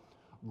love,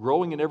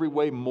 growing in every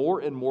way more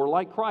and more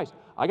like Christ.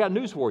 I got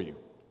news for you.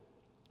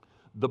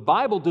 The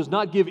Bible does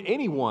not give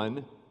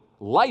anyone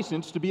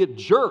license to be a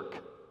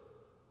jerk,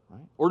 right?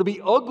 Or to be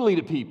ugly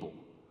to people.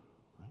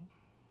 Right?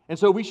 And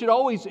so we should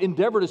always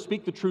endeavor to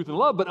speak the truth in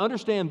love, but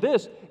understand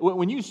this,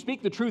 when you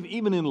speak the truth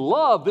even in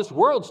love, this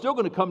world's still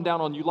going to come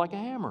down on you like a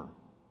hammer.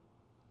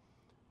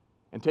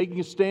 And taking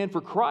a stand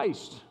for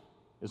Christ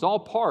is all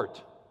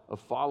part of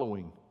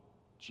following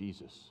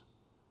Jesus.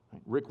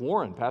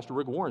 Right? Pastor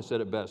Rick Warren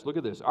said it best. Look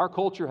at this. Our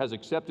culture has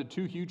accepted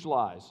two huge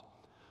lies.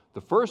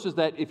 The first is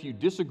that if you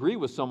disagree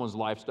with someone's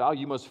lifestyle,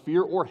 you must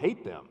fear or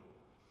hate them.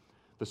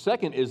 The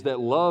second is that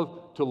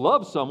to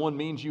love someone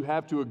means you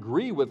have to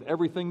agree with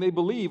everything they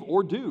believe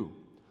or do.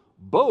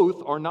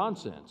 Both are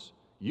nonsense.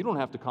 You don't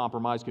have to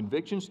compromise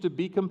convictions to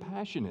be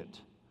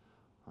compassionate.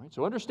 All right?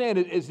 So understand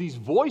it, as these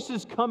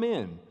voices come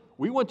in,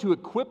 we want to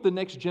equip the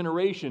next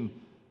generation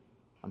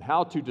on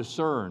how to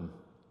discern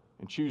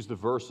and choose the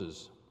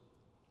verses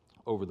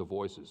over the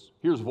voices.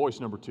 Here's voice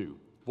number two.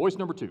 Voice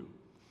number two.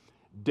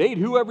 Date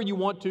whoever you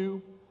want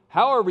to,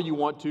 however you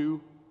want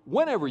to,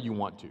 whenever you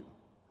want to,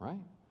 right?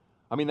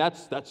 I mean,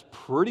 that's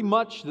pretty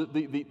much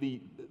the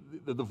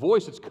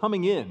voice that's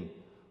coming in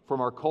from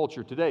our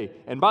culture today.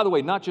 And by the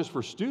way, not just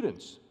for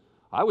students.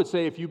 I would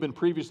say if you've been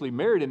previously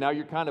married and now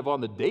you're kind of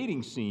on the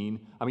dating scene,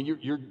 I mean,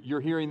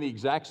 you're hearing the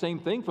exact same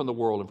thing from the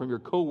world and from your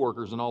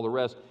coworkers and all the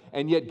rest,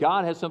 and yet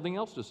God has something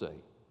else to say.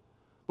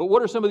 But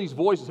what are some of these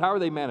voices? How are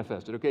they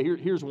manifested? Okay,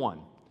 here's one.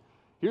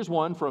 Here's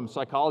one from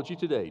Psychology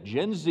Today.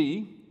 Gen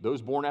Z,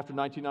 those born after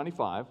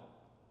 1995,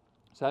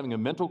 is having a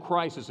mental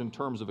crisis in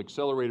terms of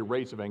accelerated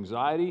rates of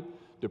anxiety,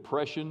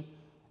 depression,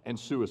 and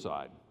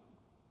suicide.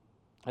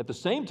 At the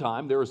same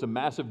time, there is a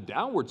massive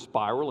downward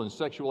spiral in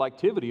sexual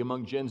activity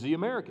among Gen Z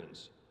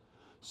Americans.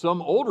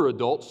 Some older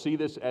adults see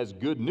this as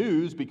good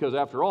news because,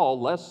 after all,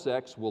 less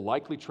sex will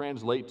likely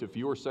translate to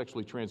fewer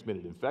sexually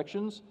transmitted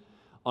infections,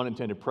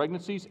 unintended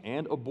pregnancies,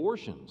 and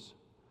abortions.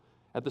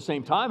 At the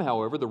same time,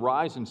 however, the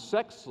rise in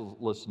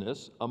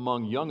sexlessness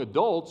among young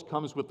adults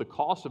comes with the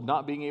cost of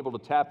not being able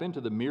to tap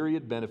into the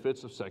myriad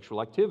benefits of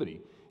sexual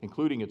activity,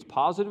 including its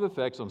positive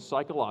effects on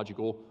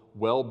psychological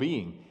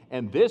well-being.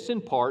 And this, in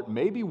part,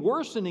 may be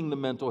worsening the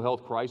mental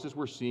health crisis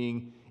we're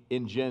seeing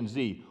in Gen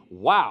Z.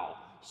 Wow!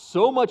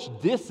 so much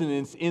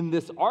dissonance in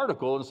this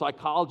article in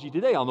Psychology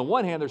Today. On the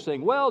one hand, they're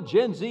saying, well,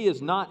 Gen Z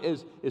is not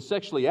as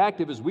sexually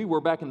active as we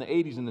were back in the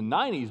 80s and the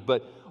 90s,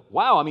 but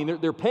wow, I mean,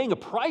 they're paying a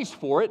price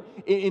for it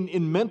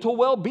in mental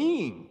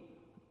well-being.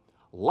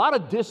 A lot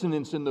of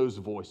dissonance in those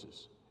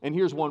voices. And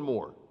here's one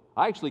more.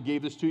 I actually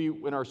gave this to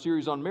you in our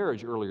series on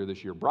marriage earlier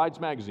this year,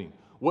 Brides Magazine.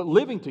 What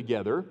living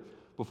together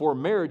before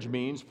marriage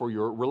means for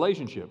your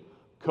relationship.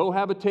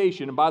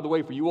 Cohabitation, and by the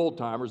way, for you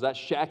old-timers, that's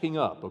shacking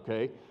up,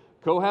 okay?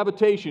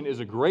 Cohabitation is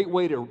a great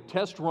way to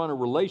test run a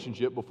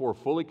relationship before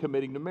fully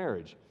committing to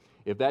marriage,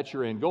 if that's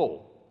your end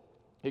goal.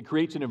 It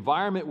creates an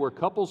environment where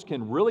couples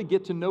can really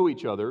get to know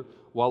each other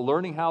while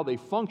learning how they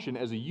function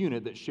as a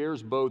unit that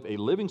shares both a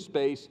living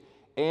space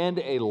and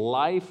a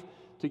life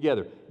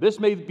together. This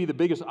may be the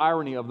biggest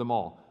irony of them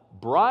all.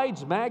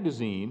 Brides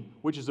Magazine,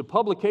 which is a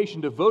publication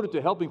devoted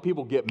to helping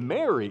people get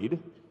married,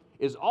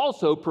 is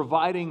also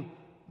providing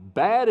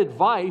bad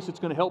advice that's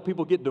going to help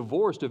people get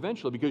divorced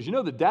eventually, because you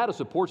know the data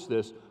supports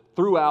this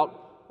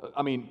throughout,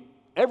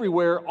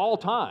 everywhere, all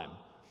time.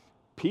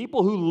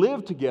 People who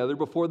live together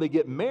before they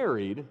get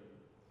married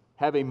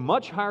have a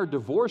much higher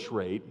divorce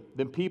rate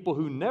than people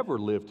who never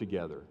live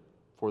together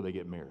before they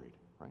get married,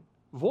 right?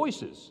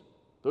 Voices.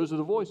 Those are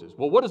the voices.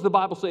 Well, what does the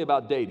Bible say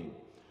about dating?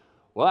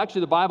 Well,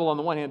 actually, the Bible, on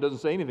the one hand, doesn't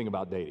say anything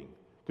about dating,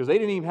 because they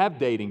didn't even have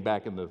dating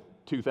back in the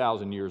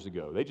 2,000 years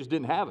ago. They just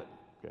didn't have it,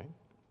 okay?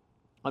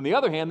 On the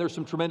other hand, there's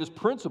some tremendous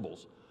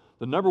principles.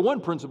 The number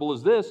one principle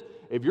is this: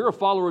 if you're a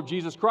follower of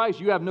Jesus Christ,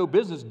 you have no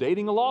business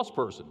dating a lost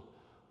person.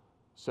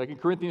 2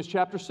 Corinthians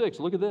chapter 6,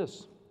 look at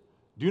this.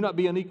 Do not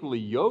be unequally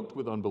yoked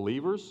with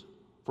unbelievers,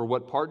 for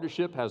what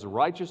partnership has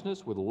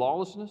righteousness with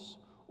lawlessness,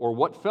 or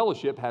what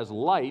fellowship has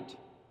light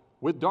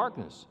with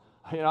darkness?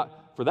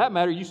 For that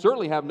matter, you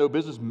certainly have no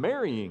business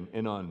marrying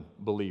an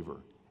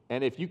unbeliever.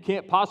 And if you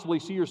can't possibly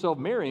see yourself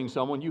marrying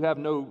someone, you have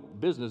no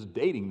business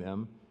dating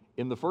them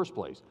in the first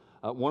place.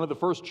 One of the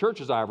first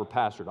churches I ever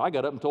pastored, I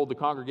got up and told the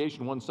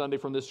congregation one Sunday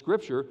from this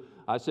scripture,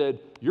 I said,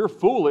 you're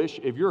foolish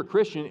if you're a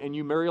Christian and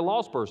you marry a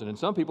lost person. And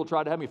some people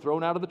tried to have me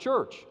thrown out of the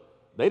church.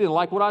 They didn't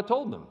like what I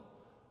told them,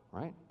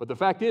 right? But the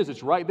fact is,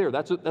 it's right there.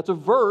 That's a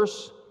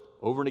verse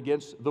over and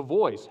against the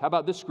voice. How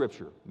about this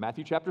scripture?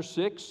 Matthew chapter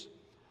 6,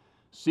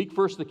 seek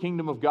first the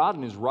kingdom of God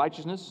and His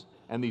righteousness,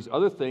 and these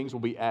other things will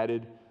be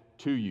added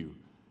to you.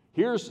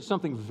 Here's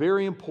something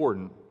very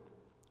important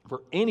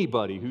for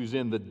anybody who's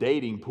in the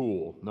dating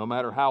pool, no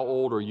matter how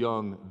old or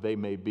young they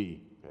may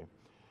be. Okay?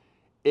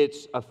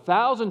 It's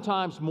 1,000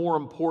 times more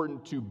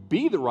important to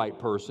be the right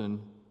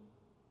person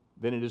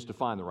than it is to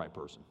find the right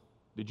person.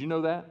 Did you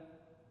know that?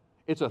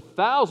 It's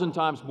 1,000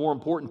 times more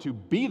important to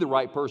be the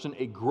right person,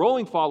 a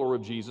growing follower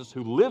of Jesus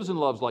who lives and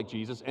loves like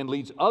Jesus and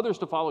leads others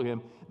to follow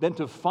Him, than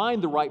to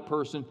find the right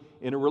person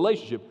in a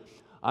relationship.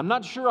 I'm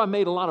not sure I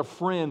made a lot of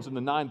friends in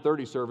the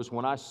 9:30 service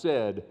when I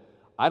said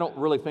I don't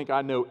really think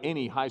I know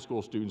any high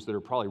school students that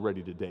are probably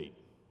ready to date.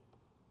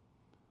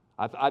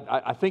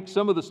 I think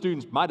some of the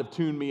students might have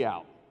tuned me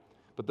out.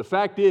 But the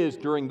fact is,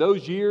 during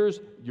those years,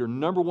 your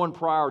number one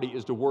priority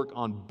is to work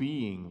on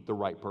being the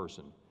right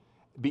person,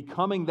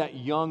 becoming that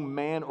young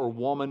man or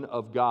woman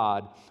of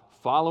God,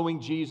 following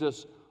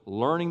Jesus,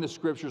 learning the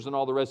scriptures and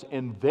all the rest,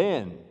 and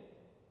then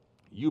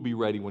you'll be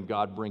ready when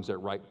God brings that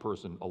right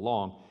person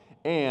along.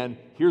 And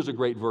here's a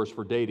great verse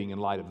for dating in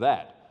light of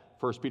that.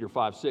 1 Peter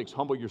 5:6,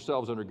 humble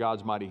yourselves under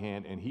God's mighty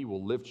hand, and He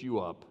will lift you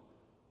up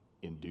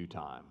in due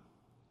time.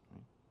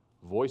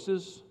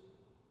 Voices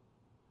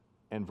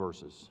and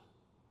verses.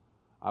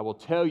 I will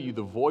tell you,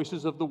 the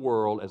voices of the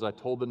world, as I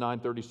told the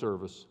 9:30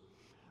 service,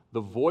 the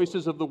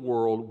voices of the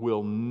world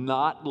will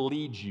not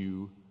lead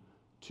you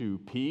to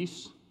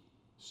peace,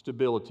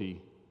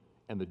 stability,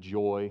 and the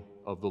joy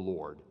of the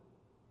Lord.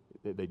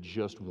 They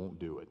just won't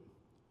do it.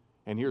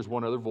 And here's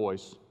one other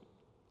voice.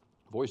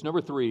 Voice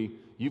number 3,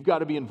 you've got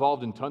to be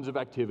involved in tons of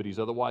activities,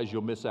 otherwise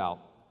you'll miss out.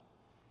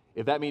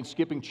 If that means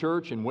skipping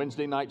church and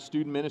Wednesday night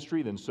student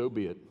ministry, then so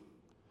be it.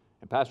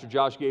 And Pastor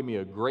Josh gave me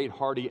a great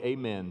hearty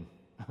amen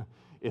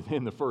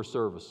in the first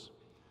service.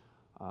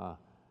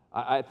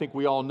 I think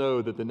we all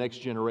know that the next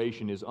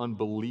generation is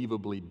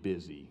unbelievably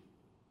busy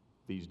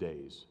these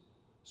days.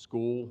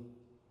 School,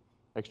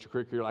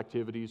 extracurricular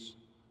activities,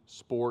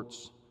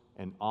 sports,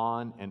 and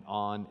on and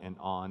on and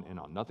on and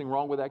on. Nothing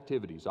wrong with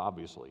activities,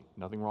 obviously.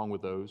 Nothing wrong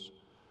with those.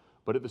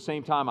 But at the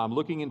same time, I'm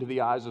looking into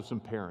the eyes of some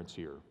parents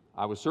here.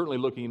 I was certainly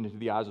looking into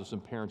the eyes of some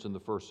parents in the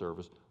first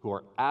service who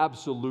are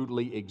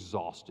absolutely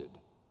exhausted.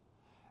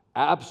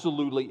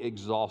 Absolutely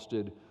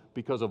exhausted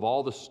because of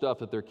all the stuff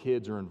that their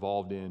kids are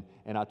involved in.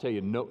 And I tell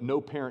you,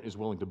 no parent is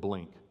willing to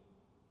blink.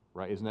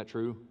 Right? Isn't that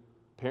true?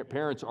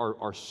 Parents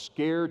are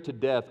scared to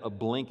death of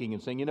blinking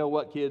and saying, you know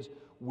what, kids,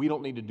 we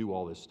don't need to do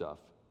all this stuff.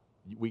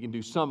 We can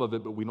do some of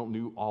it, but we don't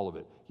do all of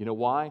it. You know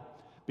why?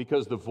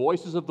 Because the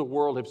voices of the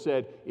world have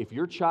said, if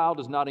your child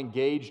is not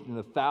engaged in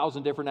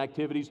 1,000 different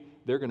activities,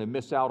 they're going to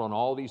miss out on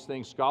all these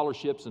things,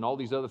 scholarships and all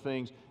these other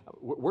things.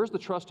 Where's the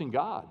trust in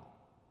God?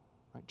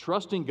 Right?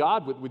 Trusting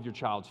God with your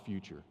child's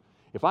future.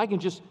 If I can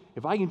just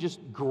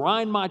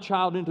grind my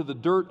child into the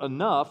dirt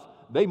enough,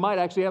 they might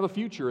actually have a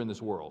future in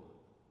this world.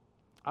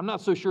 I'm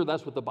not so sure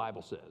that's what the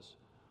Bible says.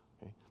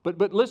 Okay?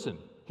 But listen,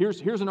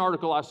 here's an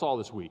article I saw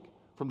this week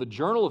from the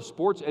Journal of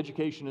Sports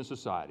Education and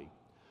Society.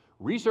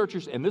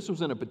 Researchers, and this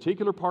was in a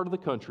particular part of the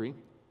country,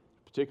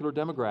 particular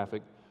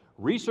demographic,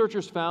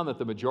 researchers found that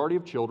the majority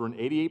of children,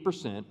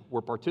 88%,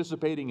 were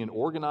participating in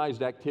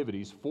organized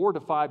activities 4 to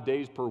 5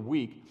 days per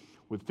week,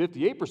 with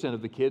 58%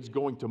 of the kids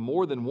going to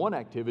more than one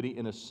activity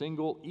in a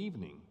single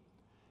evening.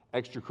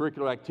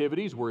 Extracurricular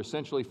activities were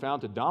essentially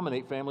found to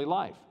dominate family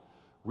life.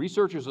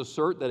 Researchers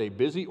assert that a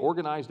busy,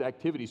 organized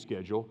activity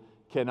schedule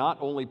cannot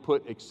only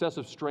put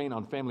excessive strain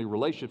on family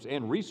relationships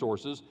and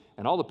resources,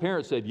 and all the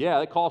parents said, yeah,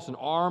 it costs an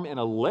arm and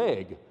a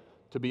leg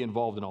to be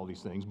involved in all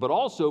these things, but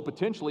also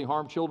potentially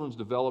harm children's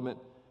development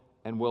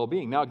and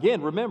well-being. Now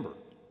again, remember,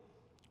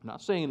 I'm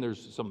not saying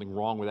there's something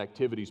wrong with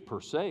activities per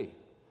se,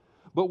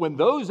 but when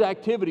those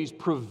activities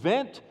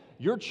prevent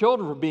your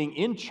children from being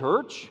in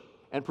church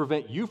and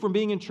prevent you from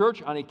being in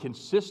church on a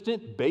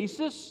consistent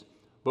basis,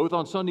 both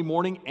on Sunday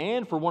morning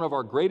and for one of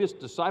our greatest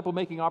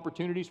disciple-making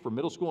opportunities for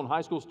middle school and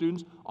high school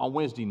students on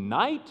Wednesday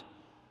night,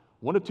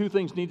 one of two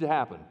things need to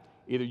happen.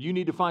 Either you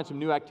need to find some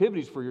new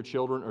activities for your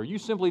children, or you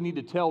simply need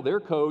to tell their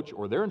coach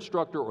or their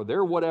instructor or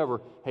their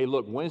whatever, hey,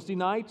 look, Wednesday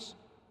nights,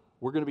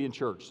 we're going to be in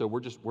church, so we're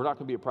not going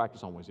to be at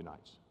practice on Wednesday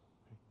nights.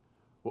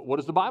 What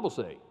does the Bible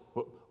say?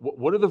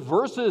 What are the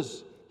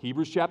verses?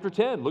 Hebrews chapter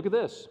 10, look at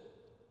this.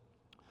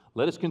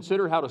 Let us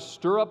consider how to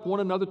stir up one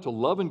another to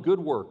love and good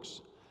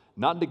works,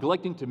 not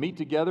neglecting to meet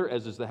together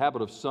as is the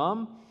habit of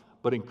some,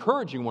 but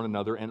encouraging one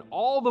another, and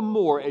all the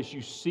more as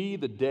you see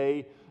the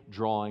day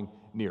drawing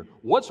near.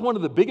 What's one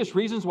of the biggest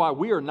reasons why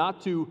we are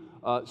not to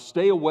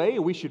stay away?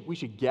 We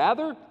should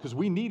gather? Because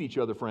we need each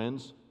other,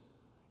 friends.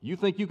 You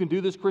think you can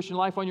do this Christian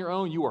life on your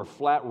own? You are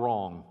flat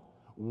wrong.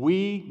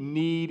 We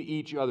need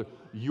each other.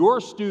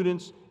 Your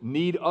students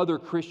need other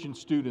Christian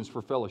students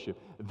for fellowship.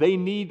 They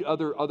need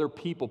other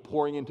people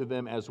pouring into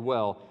them as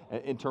well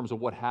in terms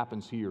of what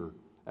happens here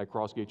at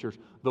Crossgate Church.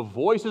 The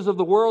voices of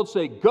the world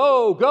say,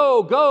 go,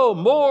 go, go,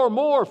 more,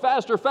 more,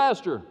 faster,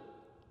 faster.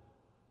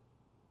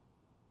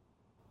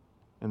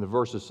 And the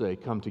verses say,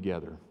 come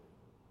together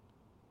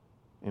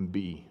and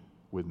be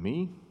with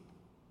me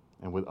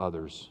and with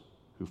others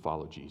who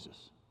follow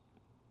Jesus.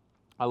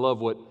 I love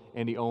what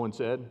Andy Owen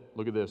said.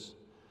 Look at this.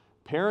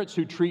 Parents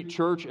who treat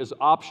church as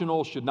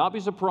optional should not be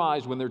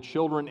surprised when their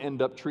children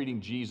end up treating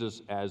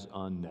Jesus as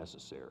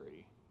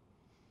unnecessary.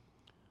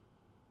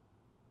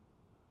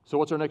 So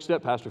what's our next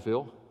step, Pastor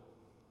Phil?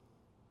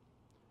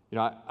 You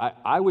know,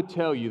 I would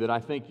tell you that I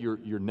think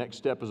your next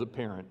step as a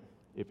parent,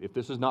 if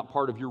this is not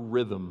part of your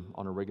rhythm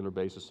on a regular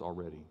basis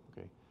already,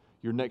 okay,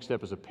 your next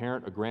step as a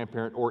parent, a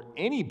grandparent, or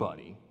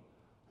anybody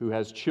who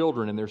has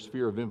children in their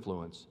sphere of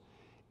influence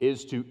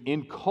is to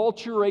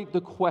enculturate the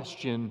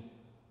question,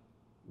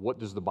 what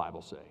does the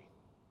Bible say?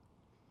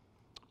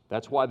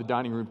 That's why the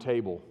dining room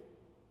table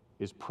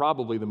is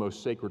probably the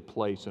most sacred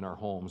place in our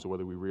homes,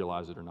 whether we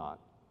realize it or not.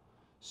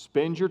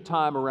 Spend your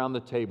time around the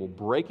table,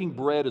 breaking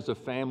bread as a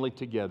family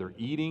together,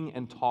 eating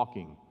and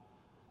talking,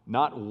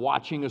 not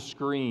watching a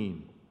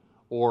screen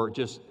or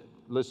just,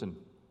 listen,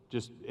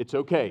 it's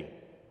okay.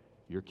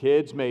 Your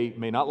kids may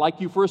not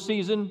like you for a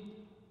season.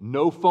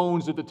 No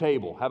phones at the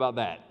table. How about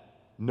that?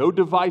 No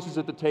devices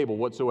at the table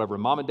whatsoever.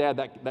 Mom and Dad,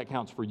 that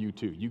counts for you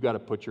too. You got to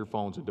put your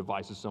phones and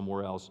devices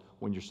somewhere else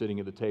when you're sitting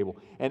at the table.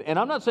 And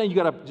I'm not saying you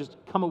got to just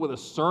come up with a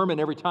sermon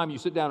every time you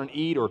sit down and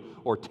eat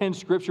or 10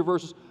 scripture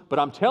verses, but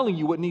I'm telling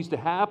you what needs to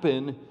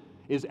happen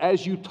is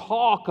as you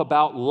talk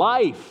about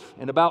life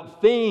and about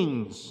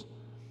things,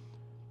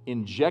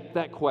 inject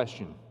that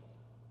question.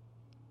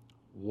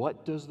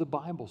 What does the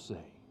Bible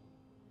say?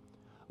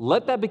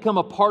 Let that become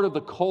a part of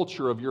the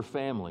culture of your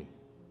family.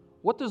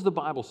 What does the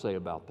Bible say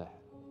about that?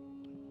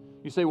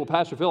 You say, well,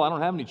 Pastor Phil, I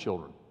don't have any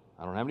children.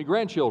 I don't have any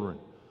grandchildren.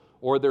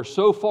 Or they're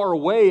so far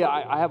away,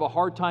 I have a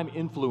hard time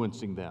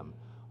influencing them.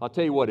 I'll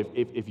tell you what,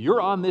 if you're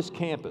on this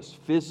campus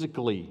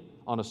physically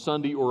on a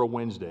Sunday or a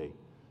Wednesday,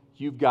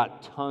 you've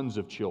got tons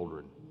of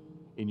children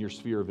in your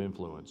sphere of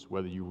influence,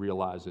 whether you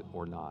realize it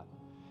or not.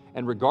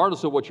 And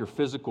regardless of what your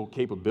physical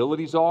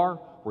capabilities are,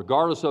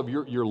 regardless of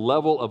your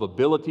level of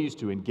abilities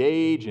to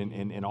engage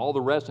and all the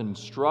rest and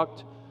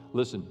instruct,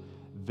 listen,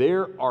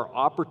 there are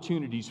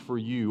opportunities for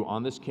you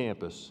on this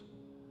campus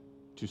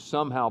to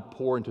somehow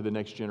pour into the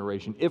next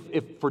generation.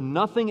 If for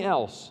nothing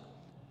else,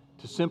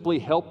 to simply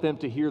help them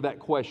to hear that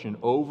question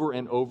over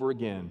and over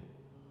again,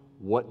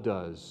 what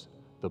does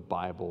the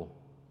Bible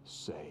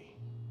say?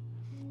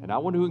 And I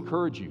want to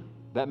encourage you,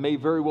 that may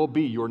very well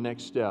be your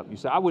next step. You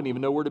say, I wouldn't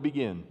even know where to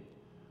begin.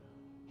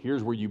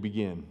 Here's where you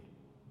begin.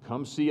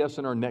 Come see us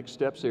in our next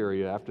steps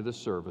area after this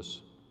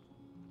service,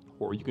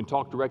 or you can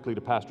talk directly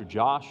to Pastor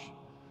Josh,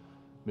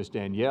 Miss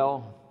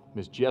Danielle,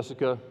 Miss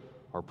Jessica,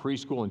 our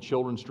preschool and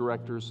children's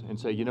directors, and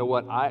say, you know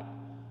what,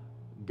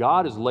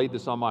 God has laid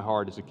this on my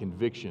heart as a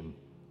conviction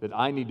that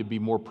I need to be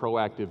more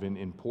proactive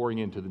in pouring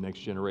into the next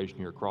generation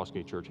here at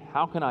Crossgate Church.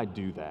 How can I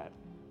do that?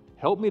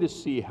 Help me to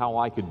see how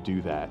I could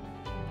do that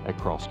at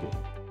Crossgate.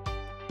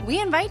 We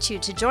invite you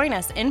to join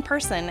us in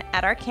person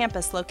at our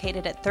campus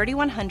located at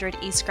 3100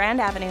 East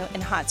Grand Avenue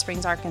in Hot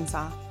Springs,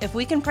 Arkansas. If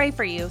we can pray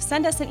for you,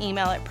 send us an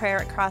email at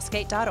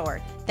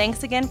prayer@crossgate.org.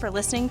 Thanks again for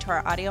listening to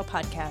our audio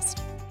podcast.